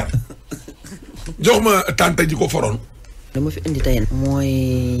léegi semaine jox ma tante ji ko foroon. dama fi indi tey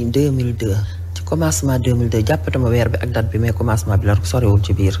mooy 2002 ci commencement 2002 jàppatama weer bi ak date bi mais commencement bi la sorewul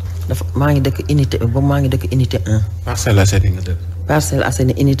ci biir dafa maa ngi dëkk unité boobu maa ngi dëkk unité 1. Parcelles Assainies nga dëkk. Parcelles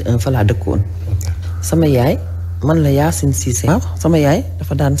Assainies unité 1 fa laa dëkkoon. sama yaay man la Yacine Cissé. waaw sama yaay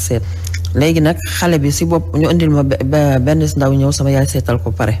dafa daan seet. léegi nag xale bi si bopp ñu indil ma benn ndaw ñëw sama yaay seetal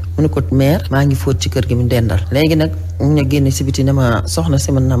ko pare mu ne ko mère maa ngi fóot ci kër gi mu dendal léegi nag mu ne génne si biti ne ma soxna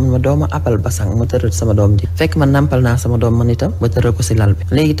si man ma dooma appal basang ma tëral sama doom ji fekk man nampal naa sama doom man itam ba tëral ko si lal bi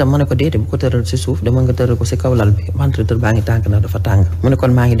léegi itam ma ne ko déedéet bu ko tëral si suuf dama nga tëral ko si kaw lal bi ventilateur baa ngi tànk na dafa tàng mu ne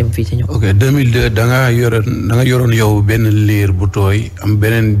kon maa ngi dem fii ci ñëw. ok 2002 da nga yoroon yow benn liir bu tooy am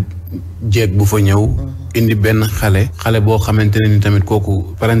beneen jeeg bu fa ñëw. indi benn xale boo xamante ne ni tamit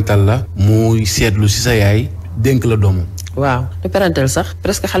kooku parental la muy seetlu si sa yaay dénk la doomu. waaw te parental sax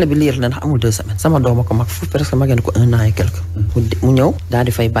presque xale bi liir la ndax amul 2 semaines sama dooma ko mag fu presque ma ngeen ko 1 an et quelque. mu ñëw daal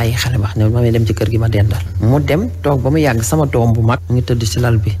di fay bàyyi xale ba ne ma dem ci kër gi ma dendal mu dem toog ba mu yàgg sama doom bu mag mu ngi tëdd si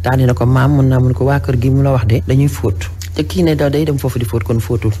lal bi daal di ne ko maam mun naa mun ko waa kër gi mu la wax de dañuy fóot te kii ne da day dem foofu di fóot kon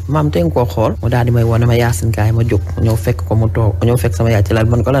fóotul maam te nga koo xool mu daal di may wone ma Yacine kaay ma jóg ñëw fekk ko mu toog ñëw fekk sama yaay ci lal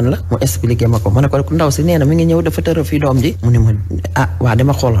man ko lan la mu expliqué ma ko ma ne ko ndaw si nee na mi ngi ñëw dafa tëral fii doom ji mu ne ma waa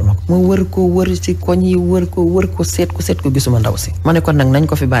dama xoolal ma ko mu wër si koñ yi wër ko seet ko gisuma ndaw si ma ne kon nag nañ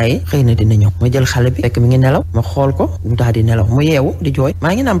ko fi bàyyi xëy na dina ñëw ma jël xale bi fekk mi ngi nelaw ma xool ko mu daal di nelaw mu yeewu di jooy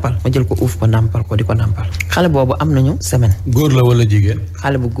maa ngi nampal ma jël ko uuf ko nampal ko di ko nampal xale boobu am nañu semaine. góor la wala jigéen.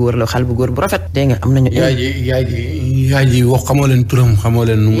 xale bu góor bu rafet dégg nga am nañu. yaay ji wax xamoo leen turam xamoo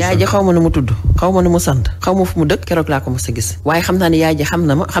leen nu mu sant yaay ji xaw ma nu mu tudd xaw ma nu mu sant xaw ma fu mu dëkk keroog laa ko mos a gis waaye xam naa ne yaay ji xam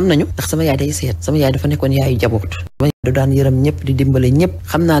nañu ndax sama yaay day seet sama yaay dafa nekkoon yaayu jaboot du daan yërëm ñëpp di dimbale ñëpp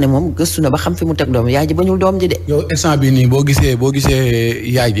xam naa ne moom gëstu na ba xam fi mu teg doom yaay ji bañul doom ji de. yow instant bi nii boo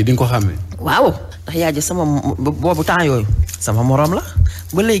gisee yaay ji di nga ko xàmmee. waaw ndax yaay ji sama boobu temps yooyu sama morom la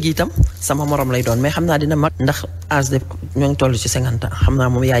ba léegi itam sama morom lay doon mais xam naa dina mag ndax âge de ñoo ngi toll ci 50 ans xam naa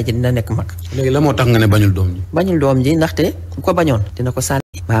moom yaay ji dina nekk mag. léegi la moo tax nga ne bañul doom ji. bañul doom ji ndaxte ku ko bañoon dina ko sànni.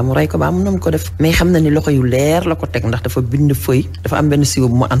 baa mu rey ko baa mu nam ko def. mais xam na ni loxo yu leer la ko teg ndax dafa bind feuille dafa am benn siwo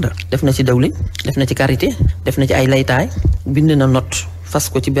bu mu àndal def na ci dawlin def na ci karité def na ci ay laytaay bind na note fas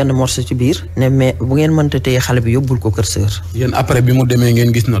ko ci benn morceau ci biir ne mais bu ngeen mënta téye xale bi yóbbul ko kër sœur. yéen après bi mu demee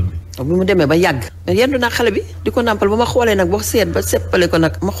ngeen gis note bi. bi mu demee ba yàgg yendu naa xale bi di ko nàmpal ba ma xoolee nag ba seet ba seppale ko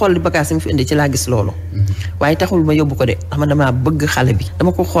nag ma xool di bagage yi mu fi indi ci laa gis loolu waaye taxul ma yóbbu ko de xam damaa bëgg xale bi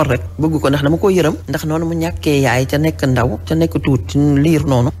dama ko xool rek bëgg ko ndax dama ko yërëm ndax noonu mu ñàkkee yaay ca nekk ndaw ca nekk tuut liir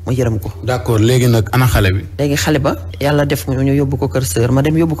noonu ma yërëm ko. d'accord léegi nag ana xale bi. léegi xale ba yàlla def ñu yóbbu ko kër sœur ma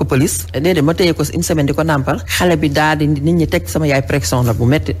dem yóbbu ko police déedéet ma téye ko une semaine di ko nàmpal xale bi daal di nit ñi teg sama yaay pression nag bu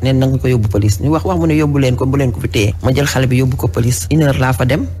métti neen na nga ko yóbbu police ñu wax mu ne yóbbu leen ko bu leen ko fi téye ma jël xale bi yóbbu ko police 1 heure laa fa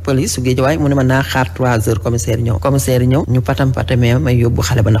dem police su Géejawaay mu ne ma naa xaar 3 heures commissaire ñëw ñu patamee may yóbbu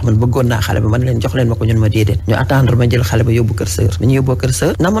xale ba ndax man bëggoon naa xale ba man leen jox leen ma ko ñun ma déedéet ñu attendre ma jël xale ba yóbbu kër sœur bi ñu yóbboo kër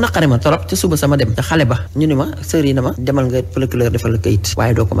sœur na mun a xari ma torop ci suba sama dem te xale ba ñu ni ma sœur yi na ma demal nga procureur defal la kayit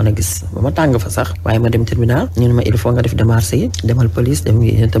waaye doo ko mën a gis ba ma tàng fa sax waaye ma dem tribunal ñu ni ma il faut nga def démarche yi demal police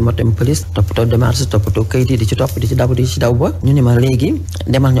dem police toppatoo démarche toppatoo kayit yi di ci topp di ci daw ba ñu ni ma léegi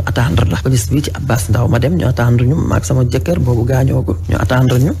demal ñu attendre la police bi ci Abbas Ndaw ma dem ñu attendre ñu maag sama jëkkër boobu gaañoogul ñu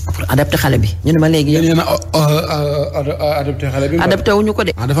attendre ñu pour adapter xale bi ñu ni ma léegi adopté xale bi. adopté wuñu ko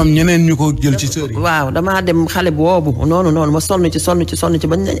de. dafa am ñeneen ñu ko jël ci sœur yi. waaw damaa dem xale boobu noonu ma sonn ci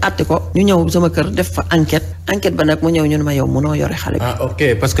bañ nañ àtte ko ñu ñëw sama kër def fa enquête ba nag mu ñëw ñu ne ma yow mënoo yore xale bi.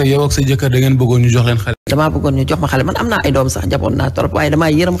 ok parce que yow ak sa jëkkër da ngeen bëggoon ñu jox leen xale. damaa bëggoon ñu jox ma xale man am naa ay doom sax jaboon naa trop waaye damaa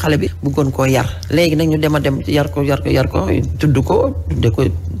yërëm xale bi bëggoon koo yar léegi nag ñu dem yar ko tudde ko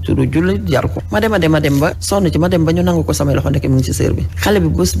turu julli yar ko ma dem ba sonn ci ma dem ba ñu nangu ko samay loxo ndeke mu ngi ci sœur bi xale bi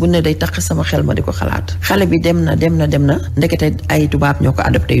bés bu ne day tax sama xel ma di ko xalaat xale bi dem na ndekete ay tubaab ñoo ko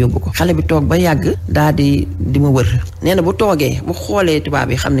adopté yóbbu ko xale bi toog ba yàgg daa di ma wër nee na bu toogee bu xoolee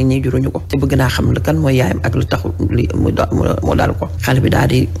tubaab yi xam ne ñii juruñu ko te bëgg naa xam kan mooy yaayam ak lu taxu li mu dal ko xale bi daa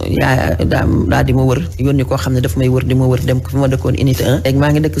di ma wër yónni koo xam ne daf may wër di ma wër dem ko fi ma dëkkoon unité 1 léegi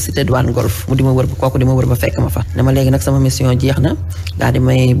maa ngi dëkk cité douane golf mu di ma wër kooku di ma wër ba fekk ma fa ne ma léegi nag sama mission jeex na daa di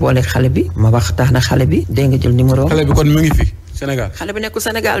may boole xale bi ma waxtaan ak xale bi dégg nga jël numéro xale bi kon mu ngi fi Sénégal. xale bi nekkul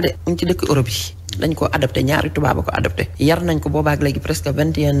Sénégal de mu ngi ci dëkk Europe yi dañ ko adopté ñaari tubaab a ko adopté yar nañ ko boobaak léegi presque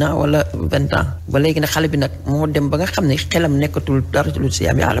 21 ans wala 20 ans ba léegi nag xale bi nag moo dem ba nga xam ne xelam nekkatul dara ci lu si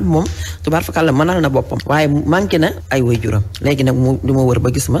am yàlla moom tubaab fakal la mënal na boppam waaye manqué na ay waajuram léegi nag mu di ma wër ba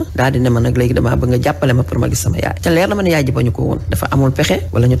gis ma daal di ne ma nag léegi damaa bëgg nga jàppale ma pour ma gis sama yaay ca leer na ma ne yaay ji bañu ko woon dafa amul pexe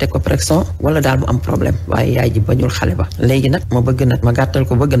wala ñu teg ko pression wala daal mu am problème waaye yaay ji bañul xale ba léegi nag ma bëgg nag ma gàttal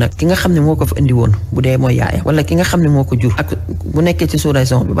ko bëgg nag ki nga xam ne moo ko fa indi woon bu dee mooy yaayam wala ki nga xam ne moo ko jur ak bu nekkee ci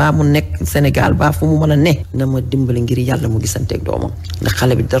sous-région bi baa mu nekk Sénégal baa fu mu mën a ne na ma dimbali ngir yàlla mu gisanteeg doomam ndax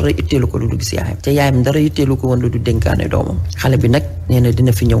xale bi dara itteelu ko lu du gis yaayam te yaayam dara itteelu ko woon lu du dénkaane doomam xale bi nag nee na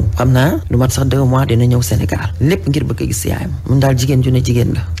dina fi ñëw xam naa lu mat sax 2 mois dina ñëw Sénégal lépp ngir bëgg a gis yaayam mun daal jigéen ju ne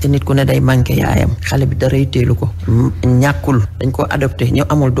jigéen la te nit ku ne day manqué yaayam xale bi dara itteelu ko ñàkkul dañ ko adopté ñu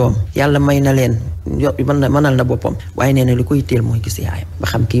amul doom yàlla may na leen mënal na boppam waaye nee na li koy teel mooy gis yaayam ba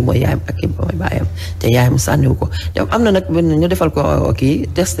xam kii mooy yaayam ak kii mooy baayam te yaayam sànniwu ko te am na nag ñu defal ko kii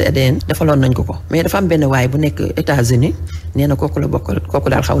test ADN defaloon nañ ko mais dafa am benn waaye bu nekk États-Unis nee na kooku la bokkal kooku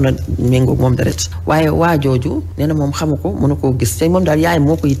daal xaw na méngoog moom deret waaye waa jooju nee na moom xamu ko mënu koo gis te moom daal yaayam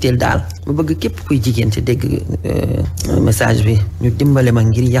moo ko yitteel daal mu bëgg képp kuy jigéen ci dégg message bi ñu dimbale ma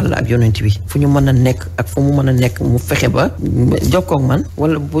ngir yàlla ak yonent bi fu ñu mën a nekk ak fu mu mën a nekk mu fexe ba jokkoog man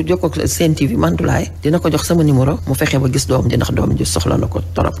wala bu jokkoog Sen TV Mantoulaye dina ko jox sama numéro mu fexe ba gis doom ji ndax doom ji soxla na ko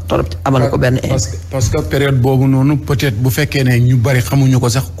torop amal na ko benn parce que période boobu noonu peut-être bu fekkee ne ñu bari xamuñu ko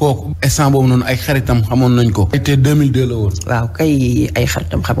sax kooku instant boobu noonu ay xaritam xamoon nañ ko te 2002 la woon waaw kay ay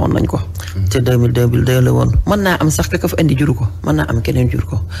xaritam xamoon nañ ko te 2002 la woon mën naa am sax ka fa indi jur ko mën naa am keneen jur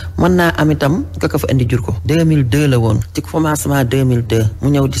ko mën naa am itam ka fa indi jur ko 2002 la woon ci commencement 2002 mu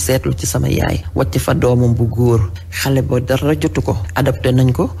ñëw di seetlu ci sama yaay wàcc fa doomam bu góor xale ba dara jotu ko adopté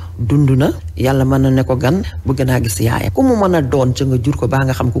nañ ko dund na yàlla mën na ne ko gan bëgg naa gis yaayam ku mu mën a doon ca nga jur ko baa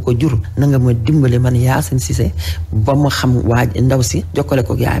nga xam ku ko jur na nga ma dimbali man Yacine Cissé ba ma xam waa ndaw si jokkale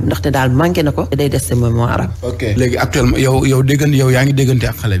ko yaayam ndaxte daal manqué na ko te day des sa mémoire am. ok léegi actuellement yow yaa ngi déggante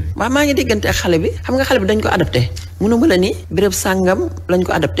ak xale bi. waaw maa ngi déggante ak xale bi xam nga xale bi dañ ko adopté mënuma la ni béréb sàngam lañ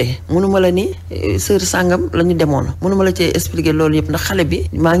ko adopté mënuma la ni sœur sàngam la ñu demoon mënuma la cee expliquer loolu yëpp ndax xale bi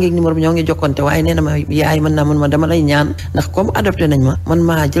maa ngi numéro bi ñoo ngi jokkonte waaye nee na ma yaay mën ma dama lay ñaan ndax comme adopté nañ ma man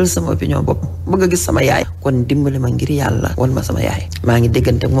maa jël sama opinion bopp bëgg a gis sama yaay kon dimbali ma ngir yàlla wan ma sama yaay maa ngi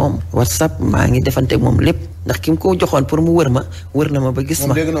déggante ak moom WhatsApp maa ngi defante ak moom lépp ndax ki mu ko joxoon pour mu wër na ma ba gis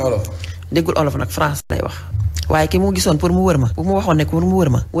ma dégg na olof déggul olof nag France lay wax waaye ki mu gisoon pour mu wër ma bu mu waxoon ne pour mu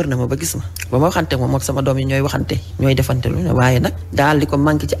wër na ma ba gis ma ba ma waxante moom ak sama doom yi ñooy waxante ñooy defante lu ne waaye nag daal di ko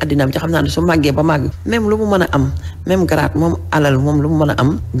manqué ci àddinaam ci xam naa ne su màggee ba màgg même lu mu mën a am même grade moom alal moom lu mu mën a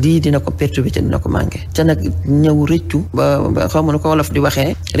am lii dina ko perturbé ci dina ko manqué ca nag ñëw rëccu ba xaw ma nu ko wolof di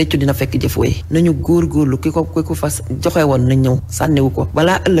waxee rëccu dina fekk jëf wooy nañu góorgóorlu ki ko fas joxe woon na ñëw sànniwu ko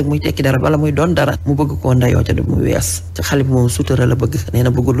balaa ëllëg muy tekki dara bala muy doon dara mu bëgg koo ndayoo ca du mu wees ca xale bi moom sutura la bëgg nee na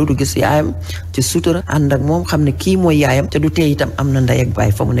bëggul lu du gis yaayam ci sutura ànd ak moom xam ne kii mooy yaayam te du tee itam am na ndey ak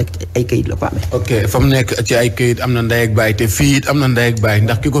baay fa mu nekk ci ay këyit la ko amee. ok fa mu nekk ci ay këyit am na ndey ak baay te fii it am na ndey ak baay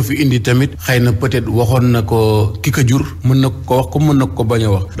ndax ki ko fi indi tamit xëy na peut-être waxoon na ko ki ko jur mën na ko wax ko mën na ko bañ a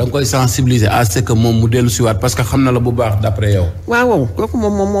wax da nga koy sensibiliser à ce que moom mu dellu siwaat parce que xam na la bu baax d'après yow. waaw kooku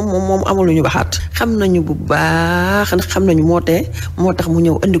moom amul lu ñu waxaat xam nañu bu baax ndax xam nañu moo tax mu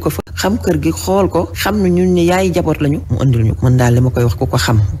ñëw andi ko fa xam kër gi xool ko xam na ñun ne yaay jaboot lañu mu andil ñu ko man daal li ma koy wax ku ko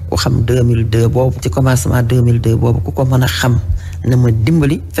xam 2002 boobu ci commencement 2002 boobu ku ko mën a xam na ma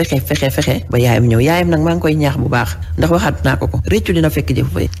dimbali fexe ba yaayam ñëw yaayam nag maa ngi koy ñaax bu baax ndax waxaat naa ko réccu dina fekk jëf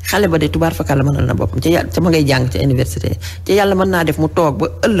fay xale ba de tubaar fakal la mënal na boppam ca ma ngay jàng ca université ca yàlla mën naa def mu toog ba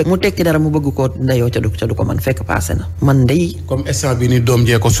ëllëg mu tekki dara mu bëgg koo ndeyoo ca du ko man fekk passé na man ndey comme instant bi ni doom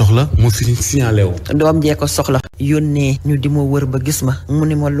jee ko soxla mu fi signalé wu doom jee ko soxla yónnee ñu di ma wër ba gis ma mu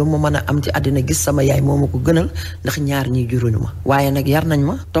ni ma lu ma mën a am ci àddina gis sama yaay moo ma ko gënal ndax ñaar ñi juruñu ma waaye nag yar nañ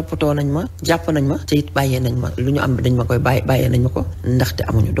ma toppatoo nañ ma jàpp nañ ma te it bàyyee nañ ma lu ñu am dañ ma koy bàyyee nañ ma ko ndaxte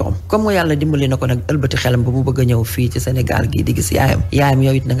amuñu doom comme yàlla dimbali na ko nag ëlbati xelam ba mu bëgg a ñëw fii ci Sénégal gii di gis yaayam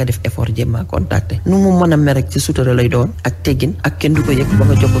yow it na nga def effort jéem a contacter nu mu mën a mer rek ci sutura lay doon ak teggin ak kenn du ko yëg ba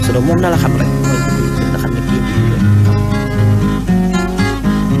nga jokkoo sa doom moom na la xam rek mooy na xam ne kii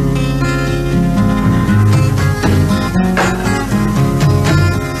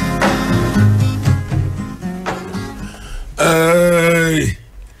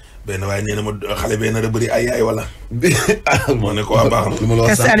benn waaye nee na ma xale bee na da bëri ay yaay wala. moo ne ko waa baax na. lu ma la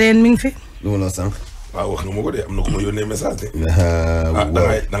wax sànq mi ngi fi. lu ma la wax sànq. waaw wax nga ma ko de am na ko ma yónnee message de.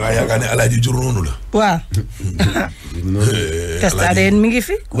 da ngaa yaakaar ne alaaji jur noonu la. waaw. test ADN mi ngi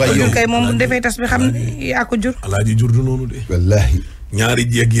fi. waaye yow kay moom bu defee test bi xam ne yaa ko jur. alaaji jur du noonu de. wallaahi. ñaari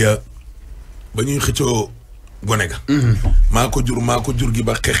jéeg ya ba ñuy xëccoo gone ga. maa ko jur gi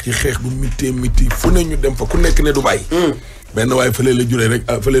ba xeex ci xeex bu miti fu ne ñu dem fa ku nekk ne du bàyyi. benn waaye fële la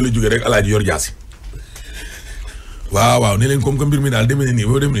jógee rek alaaji yor jaasi. waaw ne leen comme que mbir mi daal demee nii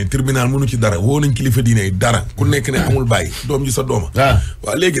boo demee nii tribunal mënu ci dara woo nañ kilifa diine yi dara ku nekk ne amul bàyyi doom ji sa dooma.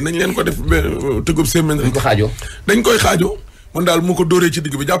 waaw léegi nañ leen ko def tëggub semaine. dañ koy xaajoo. man daal mu ko dóoree ci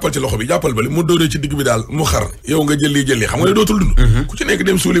digg bi jàppal ci loxo bi jàppal bale mu dóoree ci digg bi daal mu xar yow nga jël lii xam nga ne dootul dund. ku ci nekk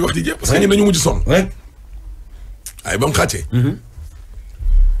dem suuli wax ci jéem. parce que ñun dañu mujj sonn. ay ba mu xàccee.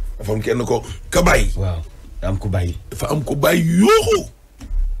 dafa am kenn ko ka bàyyi. waaw am ku bàyyi. dafa am ku bàyyi yooxu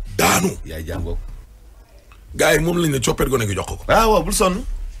daanu. yaay jàngoo. gars yi moom lañ ne coppet gone gi jox ko. waaw bul sonn.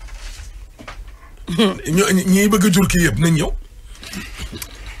 ñi bëgg a jur kii yëpp nañ ñëw.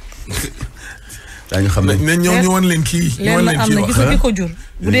 daañu xam ne nañ ñëw ñu wan leen kii. ñu wan leen kii wax gis nga ki ko jur.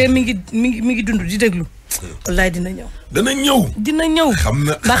 bu dee mi ngi dund di déglu. wallaay dina ñëw. dina ñëw. xam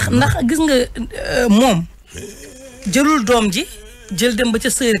na ndax gis nga moom. jëlul doom ji. jël dem ba ca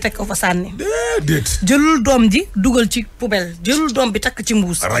sëri teg ko fa sànni. déet. jëlul doom ji dugal ci poubelle jëlul doom bi takk ci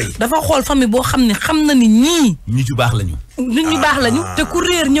mbuus. ray dafa xool famille boo xam ne xam na ni ñii. nit ñu baax lañu. nit ñu baax lañu te ku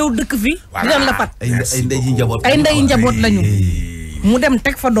réer ñëw dëkk fi. dinañ la pat. ay ndey njaboot lañu. mu dem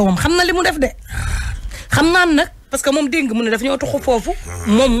teg fa doomam xam na li mu def de. xam naa nag parce que moom dégg mu ne daf ñoo toxu foofu.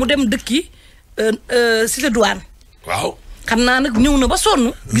 moom mu dem dëkki cité douane. waaw. xam naa nag ñëw na ba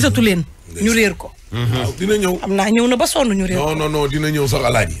sonn gisatu leen. ñu réer ko. waaw dina ñëw. xam naa ñëw na ba sonn ñu réer ko. non dina ñëw sax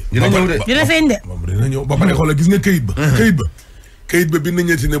alaaji. dina ñëw de dina feeñ de. moom dina ñëw ba pare xoolal gis nga kayit ba bind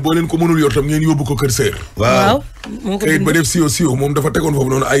nañu ci ne boo leen ko mënul yor tam ngeen yóbbu ko kër sër. waaw moo ko kayit ba def siwo moom dafa tegoon foofu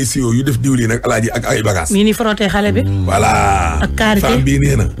noonu ay siwo yu def diwlin ak alaaji ak ay bagages. mii ni frotté xale bi. voilà. ak karité femme bii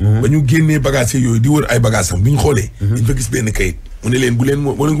nee na. ba ñu génnee bagages yooyu di wër ay bagages am bi ñu xoolee. dañ fa gis benn kayit. mu ne leen boo leen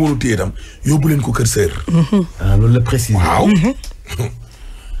ko mënul téye tam yóbbu leen ko kër sër. loolu la préciser. waaw.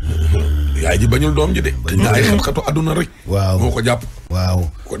 yaay ji bañul doom ji de. dañ na ay xat-xatu àdduna rek. waaw moo ko jàpp. waaw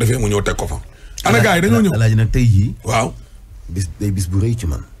ko defee mu ñëw teg ko fa. ana gars yi dañoo ñëw alaaji nag tey jii. waaw. bis bu rëy ci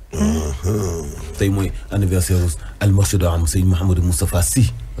man. tey mooy anniversaire al murshid am Sëñ Mouhamadou Moustapha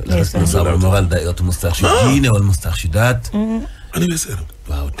Sy. le responsable moral daïratu Moustarchidine wal Moustarchidat. anniversaire.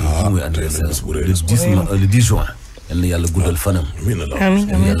 waaw tey jii mooy anniversaire le 10 juin. yal na yàlla guddal fanam. amiin yal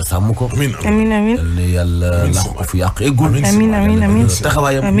na yàlla sàmm ko. amiin yal na yàlla laq ko fu yàq eggul. amiin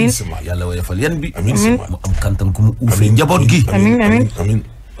taxawaayam. yàlla woyofal yan bi. mu am kantan ku mu uufee njaboot gi. amiin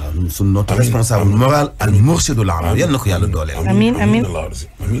waaw notre responsable moral al murshid al aam yal na ko yàlla dooleel. amiin amiin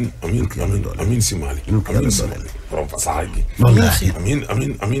amiin si Malick. amiin si Malick borom fasaxa gi. wallaahi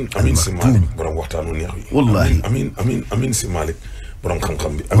amiin si Malick borom waxtaanu neex yi. wallaahi amiin si Malick borom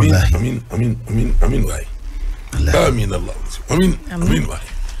xam-xam bi. wallaahi amiin waay. amiin allah amiin waay.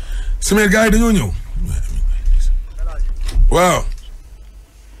 Simeer gars yi dañoo ñëw. waaw.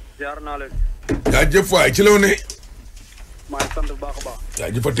 jaar naa leen. jaajëf waay ci la ne. maa ngi sant bu baax a baax.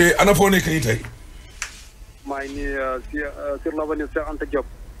 jaajëfatee ana foo nekk nii tey. maa ngi nii sur l'avenue Cheikh Anta Diop.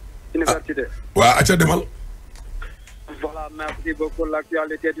 université. waa acca demal. Voilà, merci beaucoup.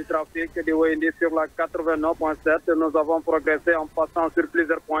 L'actualité du trafic de Wendy sur la 89.7. Nous avons progressé en passant sur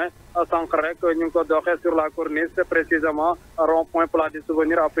plusieurs points. Sans que nous avons sur la corniche, précisément, rond-point plat du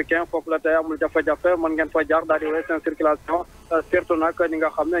souvenir africain. Faut que le taille amul jafe jafe, man ngeen fa jaar daal di wéy en circulation. Surtout nag ñi nga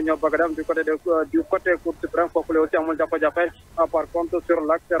xam ne ñoo bëgg dem du côté Cour suprême, foofu la aussi amul jafe jafe. Par contre, sur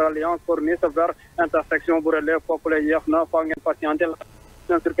l'axe reliant corniche vers intersection bu Relais, foofu la yéex na, faaw ngeen patienter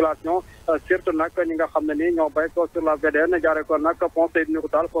en circulation. Surtout nag ñi nga xam ne nii ñoo bay ko sur la VDN jaaree ko nag pont Seydou Nourou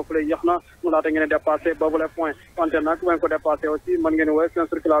Tall foofu lay yéex na mu laata ngeen dépassé boobu les points wante nag bu ngeen ko dépassé aussi mën ngeen wéy seen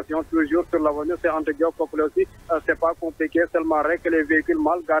circulation toujours sur l'avenue Cheikh Anta Diop foofu la aussi c'est pas compliqué seulement rek les véhicules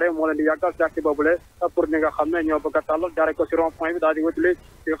mal garés moo leen di yàggal si acte boobu la pour ñi nga xam ne ñoo bëgg a tàll jaaree ko si rond point bi daal di wutali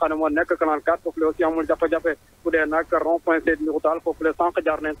fi nga xam ne moo nekk canal 4 foofu la aussi amul jafe-jafe bu dee nag rond point Seydou Nourou Tall foofu la sànq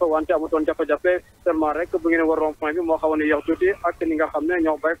jaar nañ fa wante amutoon jafe-jafe seulement rek bu ngeen war rond point bi moo xawoon yéex tuuti ak ñi nga xam ne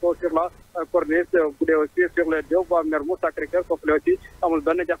ñoo bay ko sur la corniche bu dee aussi sur les deux voies Mermoz Sacré-Cœur foofu la aussi amul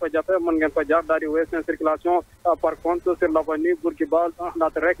benn jafe-jafe mën ngeen fa jaar daal di wéy seen circulation par contre sur l'avenue Bourguiba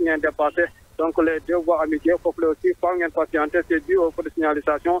naata rek ngeen dépassé donc les deux voies Amitié foofu la aussi faaw ngeen patienter c'est dû au feu de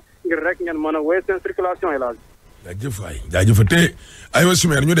signalisation ngir rek ngeen mën a wéy seen circulation El Hadj. jaajëf waay jaajëfatee aywa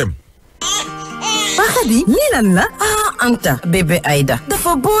Simeer ñu dem. Xadi lii lan la Anta bébé Aïda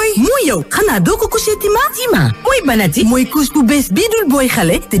dafa booy mu yow xanaa doo ko couché Tima mooy banati mooy couche bu bees bii dul booy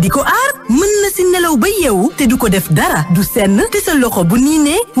xale te di ko aar mën na si nelaw ba yeewu te du ko def dara du senn te sa loxo bu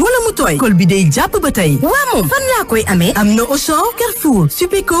niinee wala mu tooy kol bi day jàpp ba tey waa moom fan laa koy amee am na Auchan Carrefour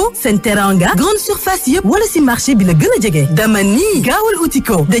Supeco Sen Teranga grande surface yëpp wala si marché bi la gën a jege dama nii gaawal uti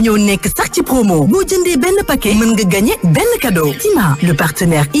ko dañoo nekk sax ci promo boo jëndee benn paquet mën nga gagner benn cadeau Tima le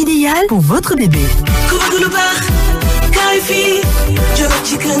partenaire idéal pour votre bébé.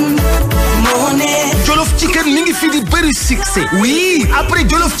 Jollof Chicken mi ngi fi di bëri succès oui après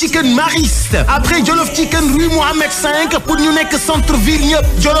Jollof Chicken Mariste après Jollof Chicken rue Mohamed 5 pour ñu nekk centre ville ñëpp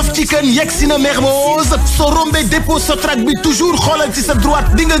Jollof Chicken yegsi na Mermoz soo rombee dépôt Sotrac bi toujours xoolal ci sa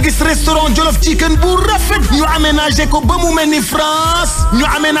droite di nga gis restaurant Jollof Chicken bu rafet ñu aménagé ko ba mu mel ni France ñu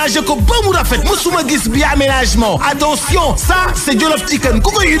aménagé ko ba mu rafet musuma gis bi aménagement attention ça c'est Jollof Chicken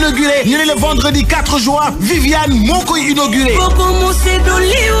ku koy inauguré ñu ne le vendredi 4 juin Viviane moo koy inauguré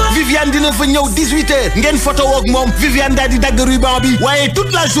Viviane dina fa ñëw 18h ngeen photo ak moom Viviane daal di dagg ruban bi waaye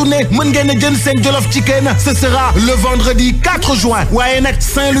toute la journée mën ngeen a jënd seen Jollof Chicken ce sera le vendredi 4 juin waaye nag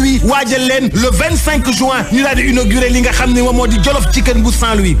Saint-Louis waajal leen le 25 juin ñu daal di inauguré li nga xam ne moom moo di Jollof Chicken bu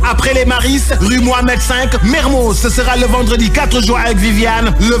Saint-Louis après les Maris rue Mohamed 5 Mermoz ce sera le vendredi 4 juin avec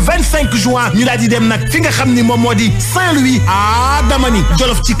Viviane le 25 juin ñu daal di dem nag fi nga xam ni moom moo di Saint-Louis dama ni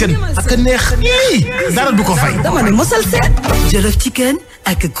Jollof Chicken ak neex lii dara du ko fay dama ne mosal seet Jollof Chicken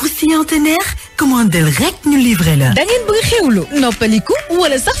ak croustillant teneer commandel rek ñu livré la. da ngeen bëgg xewlu noppaliku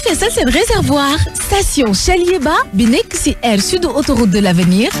wala sax feesal seen réservoir station Chalieba bi nekk ci aire sud autoroute de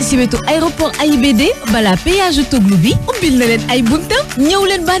l'avenir ci wetu aéroport AIBD bala péage Toglu bi ubbil na leen ay buntam ñëw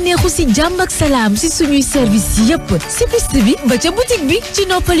leen bànneexu ci jàmm ak salaam ci suñuy service yépp ci piste bi ba ca boutique bi ci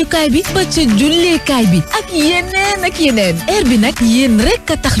noppalikaay bi ba ca julleekaay bi ak yeneen aire bi nag yéen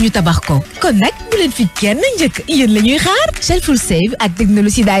rek a tax ñu tabax ko kon nag bu leen fi kenn njëkk yéen la ñuy xaar Shell Full Save ak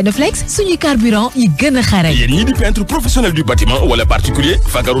technologie Dynaflex suñuy carburant yi gën a xarañ. yéen ñii di peintre professionnel du bâtiment wala particulier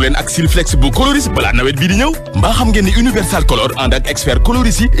fagaru leen ak Silflex bu Coloris balaa nawet bii di ñëw mbaa xam ngeen ni Universal Color ànd ak expert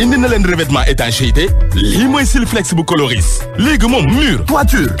Coloris yi indi na leen revêtement étanchéité lii mooy Silflex bu Coloris léegi moom mur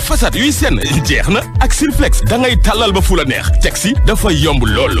toiture façade yuy senn jeex na ak Silflex da ngay tàllal ba fu la neex teg si dafa yomb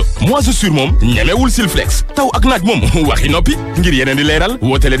lool moisissure moom ñemewul Silflex taw ak naaj moom waxi noppi ngir yeneen di leeral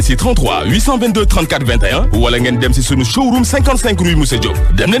woote leen si 33 822 34 21 wala ngeen dem si sunu showroom 55 rue Moussa Diop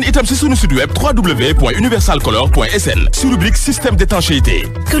dem leen itam si sunu site web www.universalcolor.sn sur rubrique système d'étanchéité.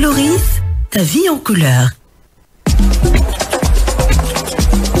 Coloris, ta vie en couleur.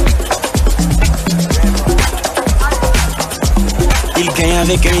 Il gagne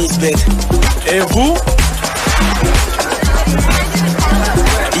avec un isbet. Et vous?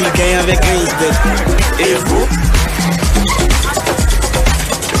 Il gagne avec un isbet. Et vous?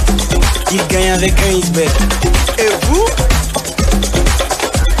 Il gagne avec un isbet. Et vous?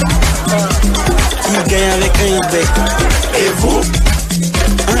 Il gagne avec un Isbet. Et vous?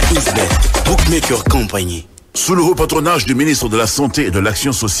 Un Isbet. Bookmaker Compagnie. Sous le haut patronage du ministre de la Santé et de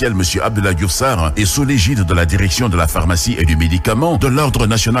l'Action sociale, M. Abdoulaye Diouf Sarr, et sous l'égide de la direction de la pharmacie et du médicament, de l'Ordre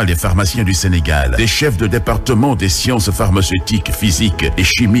national des pharmaciens du Sénégal, des chefs de département des sciences pharmaceutiques, physiques et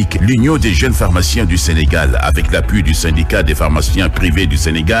chimiques, l'Union des jeunes pharmaciens du Sénégal, avec l'appui du syndicat des pharmaciens privés du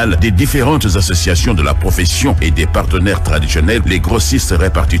Sénégal, des différentes associations de la profession et des partenaires traditionnels, les grossistes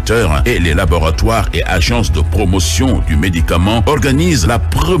répartiteurs et les laboratoires et agences de promotion du médicament, organisent la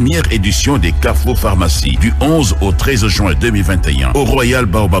première édition des Carrefour Pharmacie du 11 au 13 juin 2021 au Royal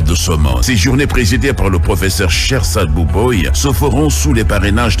Baobab de Somone. Ces journées présidées par le professeur Chersad Bouboy se feront sous les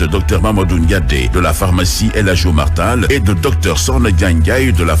parrainages de Dr Mamadou Ndiadé de la pharmacie El Hadji Martal et de Dr Sorna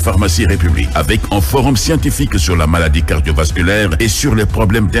Diangaye de la pharmacie République, avec un forum scientifique sur la maladie cardiovasculaire et sur les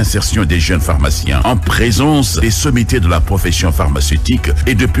problèmes d'insertion des jeunes pharmaciens, en présence des sommités de la profession pharmaceutique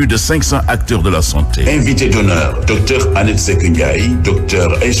et de plus de 500 acteurs de la santé. Invité d'honneur, Dr Ahmed Zik,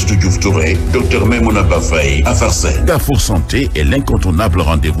 Dr Aïssatou Diouf Touré, Dr Maimouna Bafay, à Farcelles. Carrefour Santé est l'incontournable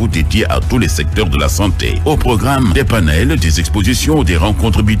rendez-vous dédié à tous les secteurs de la santé. Au programme, des panels, des expositions, des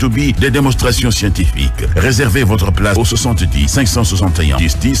rencontres B2B, des démonstrations scientifiques. Réservez votre place au 70 561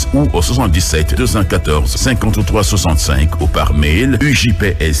 10 10 ou au 77 214 53 65 ou par mail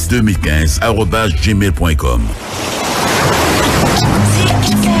ujps2015@gmail.com.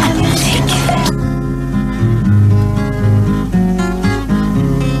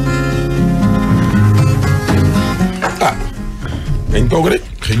 dañ toog rek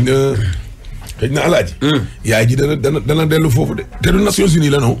xëy na alaaji yaay ji dana dellu foofu de te du Nations Unies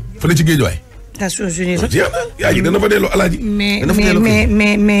la non fële ci géej waay Nations Unies la jeex na yaay ji dana fa dellu alaaji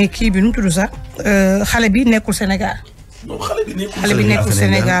mais kii bi nu mu tudd sax xale bi nekkul Sénégal non xale bi nekkul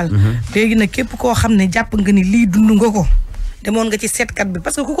Sénégal léegi nag képp koo xam ne jàpp nga ni lii dund nga ko demoon nga ci seetkat bi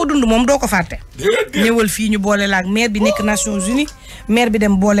parce que ku ko dund moom doo ko fàtte ñëwal fii ñu boole laak maire bi nekk Nations Unies maire bi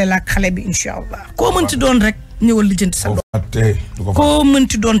dem boole laak xale bi incha allah koo mënti doon rek ñëwal lijjanti sa doom koo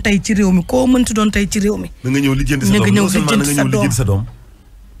mënti doon tey ci réew mi koo mënti doon tey ci réew mi na nga ñëw lijjanti sa doom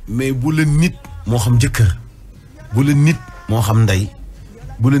mais bu la nit moo xam jëkkër bu la nit moo xam ndey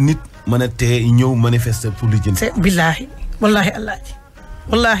bu la nit mën a tee ñëw manifester pour lijjanti billaahi wallaahi allaaji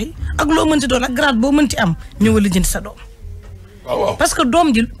wallaahi ak loo mënti doon ak grade boo mënti am ñëwal lijjanti sa doom waaw parce que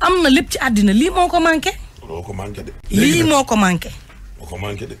doom ji am na lépp ci àddina lii moo ko manqué lii moo ko manqué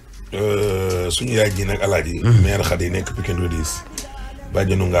de suñu yaay ji nag alaaji maire Khady nekk Pikine Redis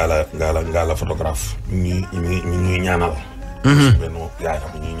bàjjenu ngaala photographe ñu ñuy ñaanal benn yaay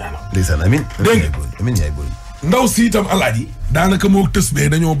xam ñuy ñaanal ndeysaan amiin yaay booy ndaw si itam alaaji daanaka moo tës bee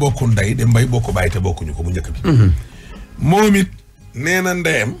dañoo bokk ndey dem bay bokk bàyyi te bokkuñu ko bu njëkk bi moom it nee na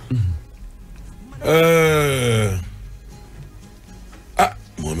ndeyam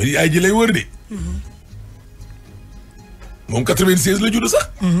moom it yaay ji lay wër de moom 96 la judd sax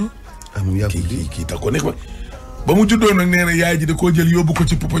kii tax ko nekk ba mu juddoo nag nee na yaay ji da koo jël yóbbu ko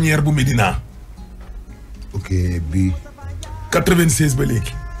ci pouponnière bu Médina ok bi 96 ba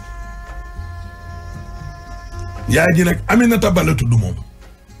léegi yaay ji nag Aminata Ba la tudd moom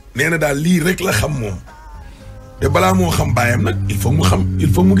nee na daal lii rek la xam moom te balaa moo xam baayam nag il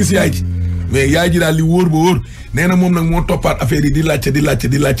faut mu gis yaay ji mais yaay ji daal li wóor ba wóor nee na moom nag moo toppaat affaire yi di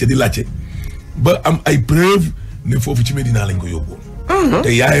laajte ba am ay preuve ne foofu ci Médina lañ ko yóbbu te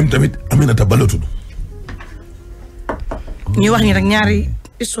yaayam tamit Aminata Ba la tudd ñuy wax ni rek ñaari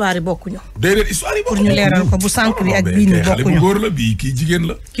histoire yi bokkuñu. déedéet histoire yi bokkuñu pour ñu leeral ko bu sànq bi ak bii nii bokkuñu. xale bu góor la bii kii jigéen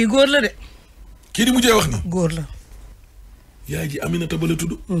la. kii góor la de. kii di mujjee wax ni góor la. yaay ji Aminata Ba la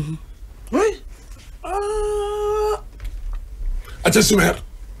tudd. oui. acca Sumer.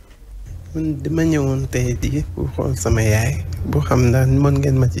 man dama ñëwoon tey jii pour xool sama yaay boo xam naa mën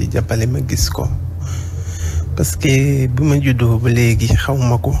ngeen ma ci jàppale ma gis ko parce que bu ma juddoo ba léegi xaw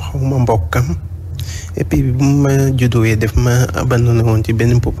ma mbokkam et puis bu ma juddoo def ma abandonné woon ci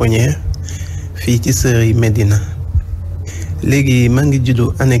benn pouponnière fii ci sœur yi Médina léegi maa ngi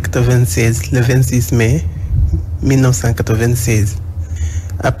juddoo année 96 le 26 mai 1996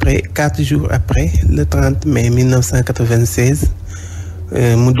 après 4 jours après le 30 mai 1996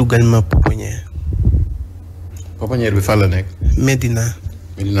 mu dugal ma pouponnière. pouponnière bi fan la nekk. Médina.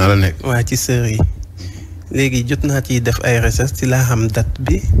 Médina la nekk. waa ci sœur yi léegi jot naa ci def ay recherche ci laa xam date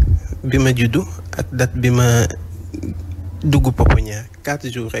bi ma juddu ak date bi ma dugg pouponnière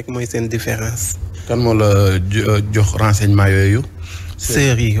 4 jours rek mooy seen différence. kan moo la jox renseignement yooyu.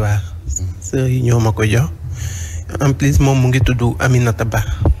 sœur yi waa sœur yi ñoo ma ko jox en plus moom mu ngi tudd Aminata Ba.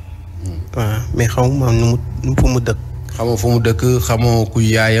 waaw mais xaw ma nu mu fu mu dëkk. xamoo fu mu dëkk xamoo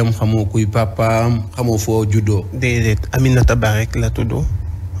kuy yaayam xamoo kuy papaam xamoo foo juddoo. déedéet Aminata Ba rek la tudd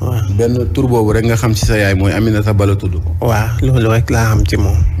waaw. benn tur boobu rek nga xam ci sa yaay mooy Aminata Ba la tudd. waaw loolu rek laa xam ci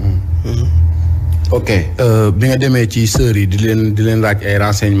moom. ok bi nga demee ci sœurs yi di leen laaj ay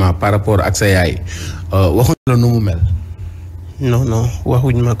renseignements par rapport ak sa yaay waxuñ la nu mu mel. non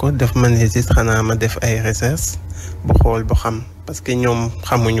waxuñ ma ko def ma ne si xanaa ma def ay recherche bu xool bu xam parce que ñoom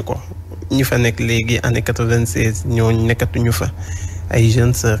xamuñu ko ñi fa nekk léegi année 96 ñooñu nekkatuñu fa ay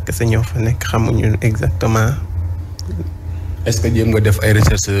jeunes sœurs kese ñoo fa nekk xamuñu exactement. est-ce que jéem nga def ay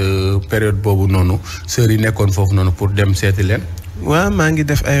recherche période boobu noonu sœurs yi nekkoon foofu noonu pour dem seeti leen. waaw maa ngi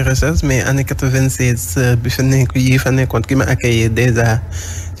def ay recherche mais année 96 bi fa nekk yi fa nekkoon ki ma accueillir déjà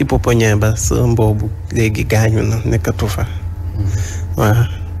ci pouponnière ba sœur boobu léegi gaañu na nekkatu fa. waaw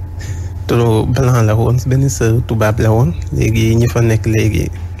turu blanc la woon benn sœur tubaab la woon léegi ñi fa nekk léegi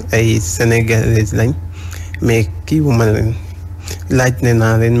ay sénégalais lañ mais kii bu ma leen laaj ne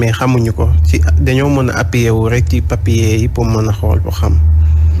naa leen mais xamuñu ko ci dañoo mën a appuyer wu rek ci papier yi pour mën a xool bu xam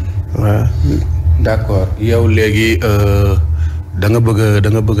waaw. d'accord yow léegi da nga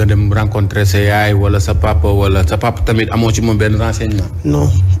bëgg a dem rencontrer sa yaay wala sa papa tamit amoo ci moom benn renseignement. non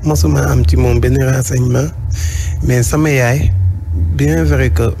mosuma am ci moom benn renseignement mais sama yaay bien vrai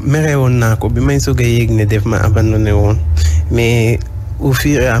que mere woon naa ko bi may soog a yéeg ne def ma abandonné woon mais au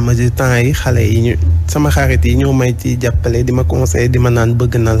fur et à mesure temps yi xale yi ñu sama xarit yi ñoo may ci jàppale di ma conseiller di ma naan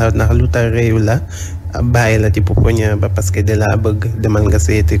bëgg na la ndax lu tax réew la bàyyi la ci pouponnière ba parce que de la bëgg demal nga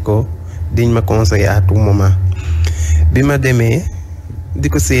seeti ko diñ ma conseiller à tout moment. bi ma demee di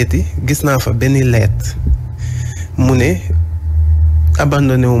ko seeti gis naa fa benn lettre mu ne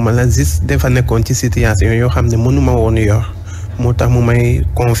abandonné wu ma la juste dafa nekkoon ci situation yoo xam ne mënuma woon yor moo tax mu may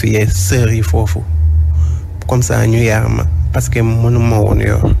confier sœurs yi foofu comme ça ñu yar ma parce que mënuma woon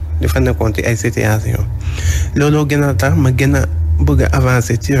yor dafa nekkoon ci ay situation looloo gën a tax ma gën a bëgg a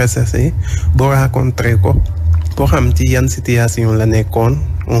avancer ci recherche yi boo rencontré ko boo xam ci yan situation la nekkoon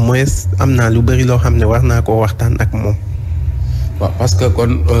au moins am naa lu bari loo xam ne war naa koo waxtaan ak moom. waaw parce que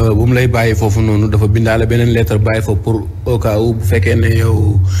kon bu mu lay bàyyi foofu noonu dafa bindaale beneen lettre bàyyi foofu pour au cas où bu fekkee ne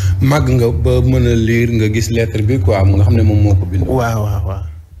yow màgg nga ba mën a lire nga gis lettre bi quoi nga xam ne moom moo ko bind. waaw.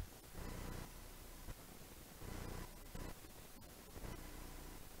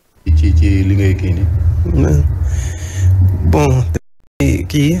 ci li ngay kii nii. bon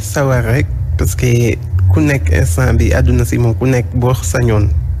kii sawar rek parce que ku nekk instant bi àdduna si moom ku nekk boo sañoon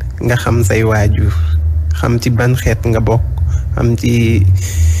nga xam say waajur xam ci ban xeet nga bokk xam ci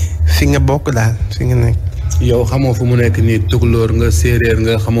fi nga bokk daal fi nga nekk. yow xamoo fu mu nekk nii tukulóor nga séeréer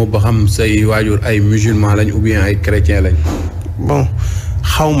nga xamoo ba xam say waajur ay musulman lañ ou bien ay chrétien lañ. bon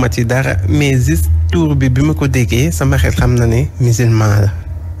xaw ma ci dara mais juste tour bi ma ko déggee sama xel xam na ne musulman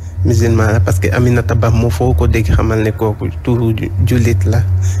la parce que Aminata Ba moo foo ko dégg xamal ne kooku turu jullit la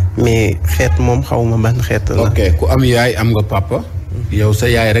mais xeet moom xaw ma ban xeet la. ok ku am yaay am nga papa. yow sa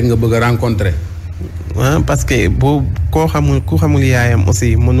yaay rek nga bëgg a rencontrer. waaw parce que ku xamul yaayam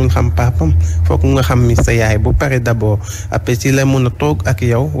aussi mënul xam papam foog nga xam ni sa yaay bu pare d'abord après ci la mën a toog ak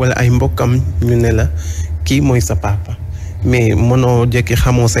yow wala ay mbokkam ñu ne la kii mooy sa papa mais mënoo jekki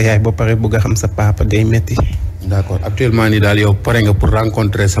xamoo sa yaay ba pare bëgg a xam sa papa day metti. d'accord actuellement nii daal yow pare nga pour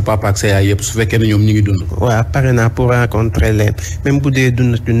rencontrer sa papa ak sa yaay yëpp su fekkee ne ñoom ñu ngi dund. waaw pare naa pour rencontrer leen même bu dee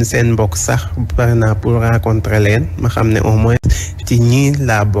dund seen mbokk sax pare naa pour rencontrer leen ma xam ne au moins ci ñii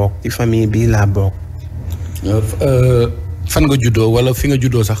laa bokk ci famille bi laa bokk. fan nga juddoo wala fi nga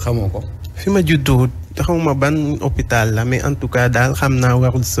juddoo sax xamoo ko. fi ma juddoo xamuma ban hôpital la mais en tout cas daal xam naa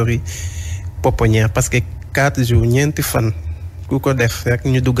warul sori pouponnière parce que 4 jours ñeenti fan. ku ko def rek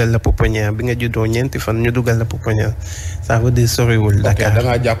ñu dugal la pouponnière bi nga juddoo ñeenti fan ñu dugal la pouponnière ça veut dire soriwul Dakar. ok da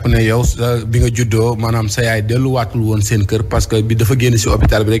ngaa jàpp ne yow bi nga juddoo maanaam sa yaay delluwaatul woon seen kër parce que bi dafa génn si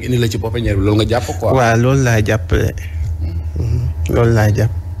hôpital bi rek indi la ci pouponnière bi loolu nga jàpp quoi. waaw loolu laa jàppale. loolu laa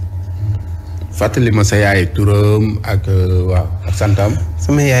jàpp. fàttali ma sa yaay turam ak santam.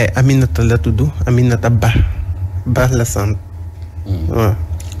 sama yaay Aminata la tudd Aminata Ba la sant. waaw.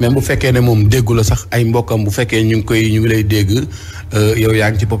 même bu fekkee ne moom déggu la sax ay mbokkam bu fekkee ñu ngi lay dégg yow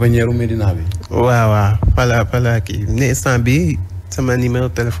yaa ngi ci pouponnière Médina bi. waaw fala kii ne instant bi sama numéro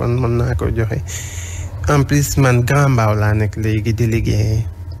téléphone mën naa ko joxe en plus man Grand Mbao laa nekk léegi di liggéey.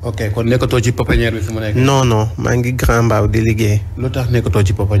 ok kon nekkatoo ci pouponnière bi fi mu nekk. non maa ngi Grand Mbao di liggéey. lu tax nekkatoo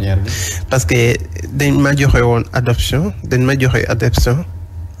ci pouponnière bi. parce que dañ ma joxe woon adoption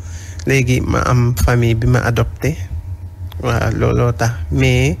léegi ma am famille bi ma adopté. waaw looloo tax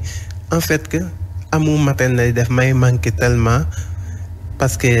mais en fait que amour maternel def may manqué tellement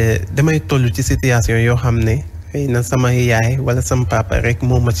parce que damay toll ci situation yoo xam ne xëy na sama yaay wala sama papa rek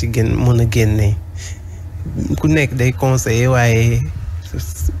moo ma ci mën a génnee ku nekk day conseiller waaye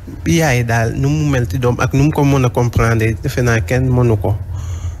yaay daal nu mu mel ci doom ak nu mu ko mën a comprendre defe naa kenn mënu ko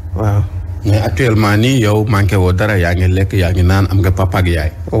waaw. mais actuellement nii yow manqué woo dara yaa ngi lekk yaa ngi naan am nga papa ak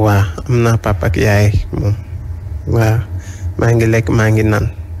yaay. waaw am naa papa ak yaay moom waaw maa ngi lekk maa ngi naan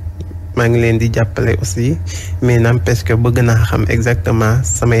maa ngi leen di jàppale aussi mais n'empêche que bëgg naa xam exactement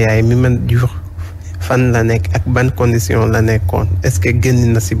sama yaay mi ma jur fan la nekk ak ban condition la nekkoon est-ce que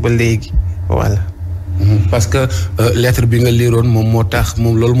génn na si ba léegi voilà. parce que lettre bi nga liiroon moom moo tax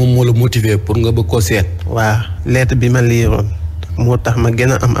moom loolu moom moo la motiver pour nga bëgg koo seet. waaw lettre bi ma liiroon moo tax ma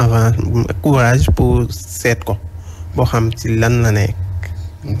gën a am avant courage pour seet ko boo xam ci lan la nekk.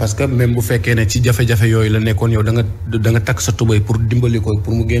 parce que même bu fekkee ne ci jafe-jafe yooyu la nekkoon yow da nga takk sa tubay pour dimbali ko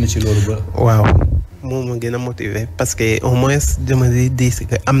pour mu génn ci loolu ba. waaw moom ma gën a motiver parce que au moins dama di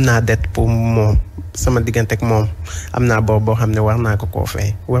que am naa dette pour moom sama diggante ak moom am naa boo xam ne war naa ko koo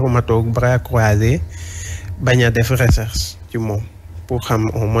fay waruma toog bras croisés bañ a def recherche ci moom pour xam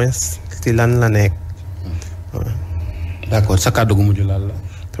au moins ci lan la nekk. d'accord sa kàddu gu mujj laal la.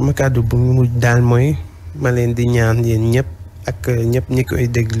 sama kàddu bu mujj daal mooy ma leen di ñaan yéen ñëpp ak ñëpp ñi koy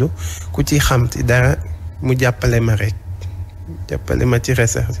déglu ku ci xam ci dara mu jàppale ma rek jàppale ma ci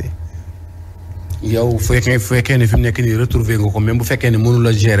recherche yi. yow fekkee ne fi mu nekk nii retrouver nga ko même bu fekkee ne mënu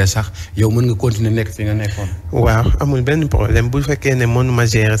la gérer sax yow mën nga continuer nekk fi nga nekkoon. waaw amul benn problème bu fekkee ne mënu ma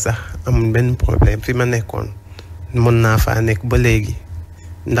gérer sax amul benn problème fi ma nekkoon mën naa faa nekk ba léegi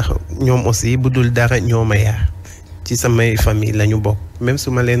ndax ñoom aussi bu dul dara ñoo ma yaar ci samay famille la ñu bokk même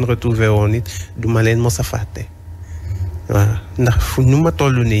su ma leen retrouver woon it du ma leen mos a fàtte waaw ndax fu nu ma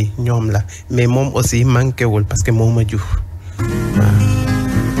toll nii ñoom la mais moom aussi manqué wul parce que moo ma jur waaw.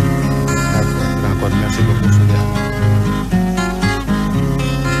 d'accord merci beaucoup Sonia.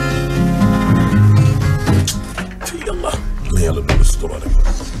 ci yàlla dugg si tubaab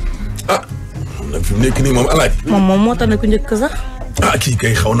ah nag fi mu nekk nii moom alaaji. moom moo tax ne ku njëkk sax. ah kii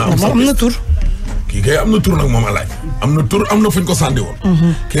kay xaw na am. moom am na tur. kii kay am na tur nag moom alaaji. am na tur am na fuñ ko sànni woon.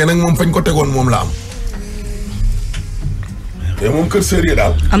 kii nag moom fañ ko tegoon moom la am. te moom kër sérieux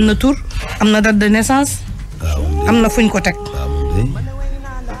daal. am na tur am na date de naissance. am na fuñ ko teg.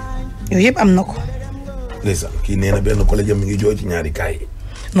 yooyu yëpp am na ko. ndeysaan kii nee na benn collègue mi ngi jooy ci ñaari kaay yi.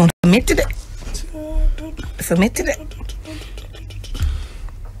 non dafa métti de. dafa métti de.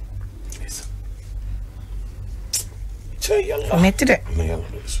 dafa métti de.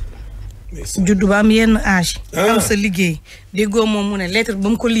 juddu ba am yenn âge. am sa liggéey déggoo moom mu ne lettre ba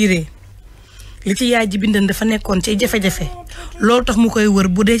mu ko liiree. li ci yaay ji bindan dafa nekkoon ci jafe-jafe loolu tax mu koy wër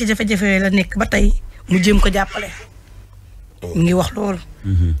bu dee ci jafe-jafe la nekk ba tey mu jéem ko jàppale. mu ngi wax loolu.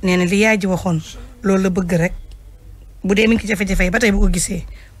 nee na li yaay ji waxoon loolu la bëgg rek bu dee mi ngi ci jafe-jafe ba tey bu ko gisee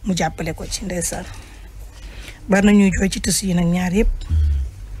mu jàppale ko ci ndeysaan. bari na ñuy jooy ci tës yi nag ñaar yëpp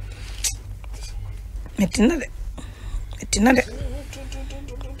metti na de metti na de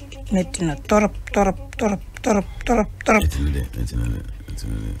metti na torop torop torop torop torop torop.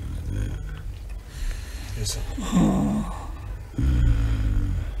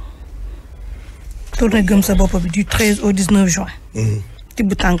 tournée gëm sa bopp bi du 13 au 19 juin.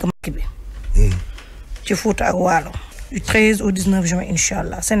 tibb tànk Macky bi. ci Fouta ak Waalo. du 13 au 19 juin incha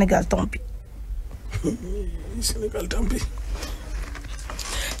allah Sénégal tampi. Sénégal tampi.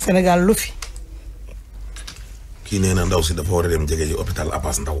 Sénégal lu fi. kii nee na ndaw si dafa war a dem jege ji hôpital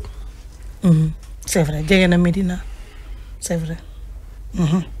Abass Ndao. c'est vrai jege na Médina c'est vrai.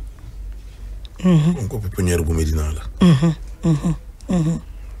 moom ko pépinière bu Médina la.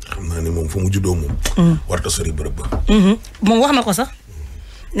 xam naa ne moom fa mu juddoo moom. warta sori bërëb ba. moom wax na ko sax.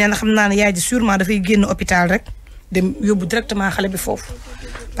 nee na xam naa ne yaay ji sûrement dafay génn hôpital rek dem yóbbu directement xale bi foofu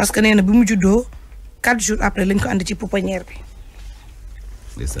parce que nee na bi mu juddoo 4 jours après lañ ko andi ci pouponnière bi.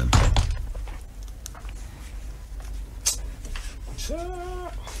 ndeysaan.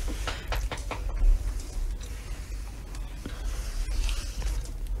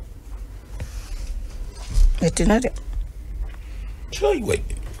 metti na de. caay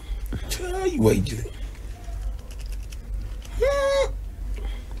waay jële.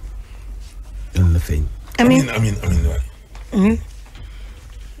 yal na feeñ. amiin amiin waay.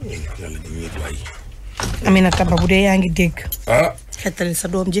 yàlla ñu ngi waay. Aminata Ba bu dee yaa ngi dégg. ah. xettali sa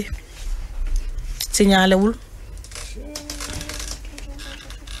doom ji. signalé wul.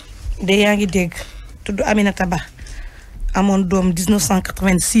 de yaa ngi dégg tudd Aminata Ba amoon doom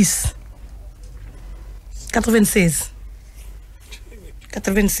 1986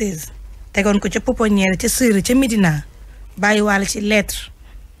 96 tegoon ko ca pouponnière ca Sëri ca Médina bàyyiwaale ci lettre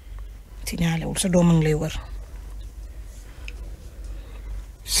signalé wul sa doom a ngi lay wër.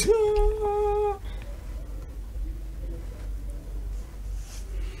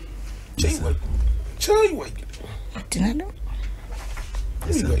 caay waay. metti na de.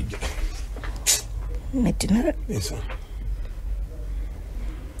 metti na de.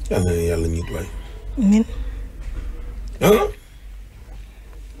 yàlla ñiit waay. min.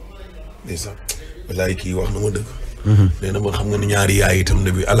 ndeysaan wallaay kii wax na ma dëgg. nee na ma xam nga ni ñaari yaay itam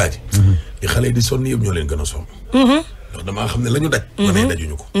ne bi alaaji. li xale yi di sonn yëpp ñoo leen gën a sonn. ndax damaa xam ne la ñu daj. ma ne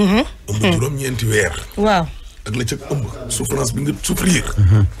dajuñu ko. ëmb juróom-ñeenti weer. waaw. ak la ca ëmb souffrance bi nga souffrir.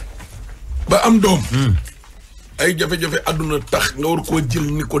 ba am doom. ay jafe-jafe àdduna tax nga war koo jël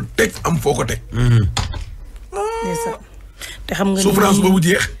ni ko teg am foo ko teg. te xam nga souffrance boobu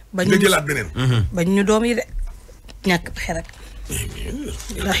jeex. nga jëlaat beneen. bañ ñu doom yi de ñàkk pexe rek.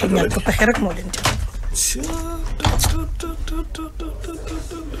 ndax ñàkk pexe rek moo leen jël.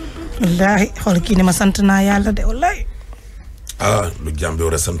 wallaahi xool kii ne ma sant naa yàlla de wallaahi. lu jàmm bi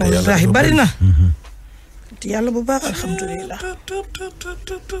war a sant yàlla. wallaahi bari na. te yàlla bu baax alhamdulilah.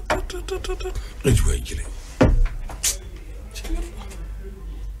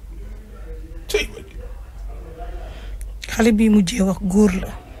 xale bii mujjee wax góor la.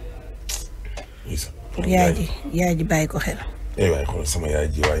 pour yaay ji bàyyi ko xel. waay xool sama yaay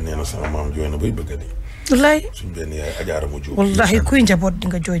ji waaye nee na sama maam jooy na bay bëgg a dee. wallaay. suñ benn yaay ajaara mu jóg. wallahi kuy njaboot di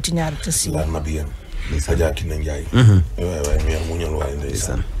nga jooy ci ñaari te si. la nabi yéen. ajaa ki na njaay. waay meer mu ñal waaye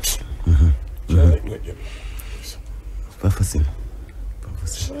ndeysaan. pas facile.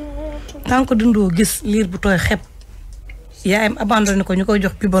 tant que dundoo gis liir bu tooy xep. yaayam abandonné ko ñu koy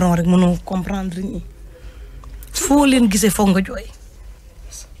jox biberon rek mënoo comprendre ñi. foo leen gisee foog nga jooy.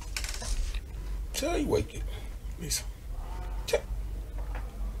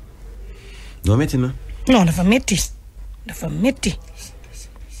 non métti na. non dafa métti. dafa métti.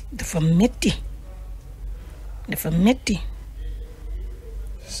 dafa métti. dafa métti.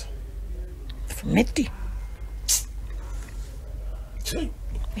 dafa métti.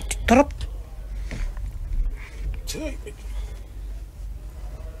 métti trop.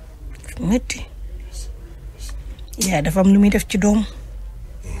 métti. yaay dafa am lu muy def ci doom.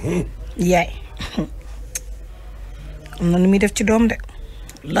 yaay. am na lu muy def ci doom de.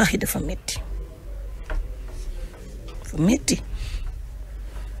 wallaahi dafa métti. dafa métti.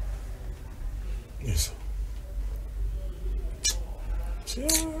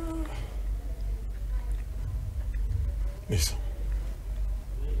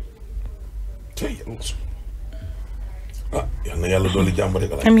 yal na yàlla dooli jàmm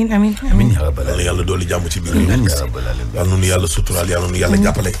rek. amiin amiin amiin. yal na yàlla dooli jàmm ci biir réew mi. yal na nu yàlla suturaal yal na nu yàlla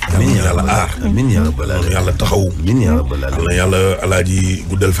jàppale. yal na nu yàlla aar. yal na nu yàlla taxawu. yal na yàlla alaaji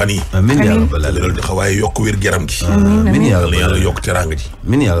guddal fan yi. guddal taxawaay yokk wér geram gi. yal na yàlla yokk teraanga ji.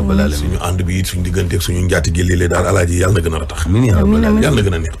 suñu ànd bi it suñu digganteeg suñu njaati gi lii daal alaaji yal na gën a ratax. yal na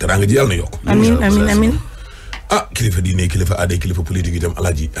gën a neex teraanga ji yal na yokk. amiin amiin amiin. kilifa diine kilifa aada kilifa politique itam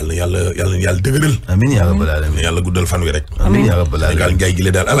alaaji yal na yàlla dëgëral. amiin yaa rabbal aalamiin. na yàlla guddal fan wi rek. amiin yaa rabbal aalamiin. Sénégal njaay gi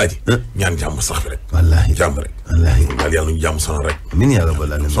la daal alaaji. ñaan jàmm sax fi rek. wallaahi jàmm rek. wallaahi daal yàlla ñu jàmm sonal rek. amiin yaa rabbal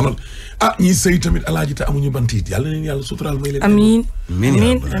aalamiin. sonal ñi sëy tamit alaaji te amuñu bant it yàlla na leen yàlla suturaal may leen. amiin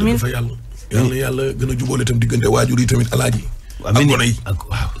amiin amiin fa yàlla. yàlla na yàlla gën a jubóole itam diggante waajur yi tamit alaaji. amiin ak gone yi ak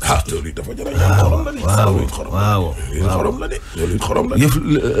waaw. loolu it dafa jërë xorom la de. waaw xorom la de. loolu it xorom la de. yëf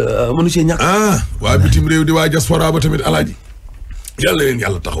mënu see ñàkk. waa bitim réew di waa diaspora ba tamit alaaji. yàlla leen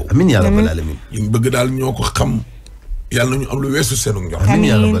yàlla taxaw. amiin yaa rabbal aalamiin. liñ bëgg daal ñoo ko xam. yàlla ñu am lu weesu seenu njort. amiin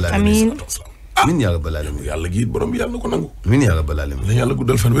yaa rabbal aalamiin. amiin amiin yaa rabbal aalamiin. yàlla gi borom bi yàlla na ko nangu. amiin yaa rabbal aalamiin. la yàlla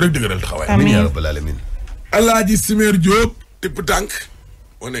guddal fan wi rek dëgëral taxawaay. amiin yaa rabbal aalamiin. alaaji Simeer Diop tipp tànk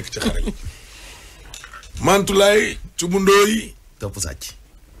moo nekk ci xare yi. Mantulaay Cubundooy topp sàcc.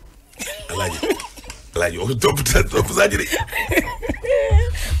 alaaji wax topp sàcc de.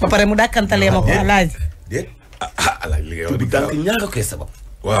 ba pare mu dàkkantalee ma ko alaaji. déet alaaji li ngay wax tibb tànk ñaar koy sabab.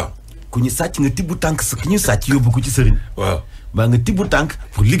 waaw. ku ñu sàcc nga tibb tànk sa ki ñu sàcc yóbbu ko ci sëriñ. waaw. baa nga tibb tànk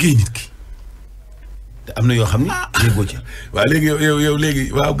pour liggéey nit ki. te am na yoo xam ni yéegoo ci. waaw léegi yow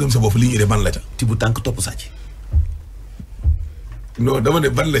léegi waaw gëm sa bopp li ñuy def ban la ca. tibb tànk topp sàcc. non dama ne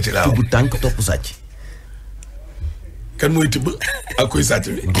ban la ci laaw. tibb tànk topp sàcc. kan mooy tibb ak koy sàcc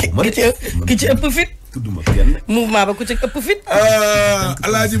bi. ki ci ëpp fit. tudduma kenn. mouvement ba ku ci ëpp fit.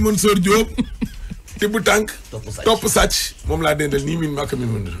 alaaji Mansour Diop. tibb tànk. topp sàcc. moom laa dendal nii min maaka min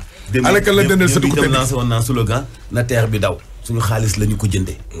mën ana kan la dendal sa dugub dem lancé woon naa slogan na terre bi daw. suñu xaalis la ñu ko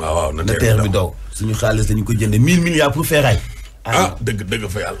jëndee. waaw na terre bi daw. suñu xaalis la ñu ko jëndee 1000 milliards pour ferraille. dëgg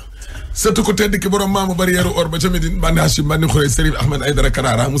fa yàlla. surtout ko tedd ki borom maamu barrière or ba ca Médine bandi Hachim bandi Khouré Serif Ahmed Aidara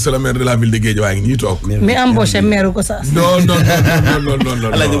Karara monsieur le maire de la ville de Guédiawaye ngi nii toog. mais embauché maire ko sax. non.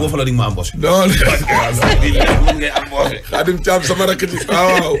 Alaaji boo fa la di nga ma embauché. non. mën ngay embauché. Khadim Thiam sama rakk ji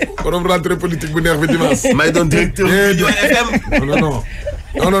waaw borom rentrée politique bu neex bi dimanche. may doon directeur FM.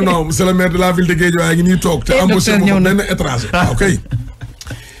 non monsieur le maire de la ville de Guédiawaye ngi nii toog te embauché mu benn étranger. ok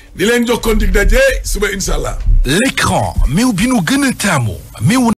di leen jox kon dig daje suba incha allah. L'écran meew bi nu gën a taamu meew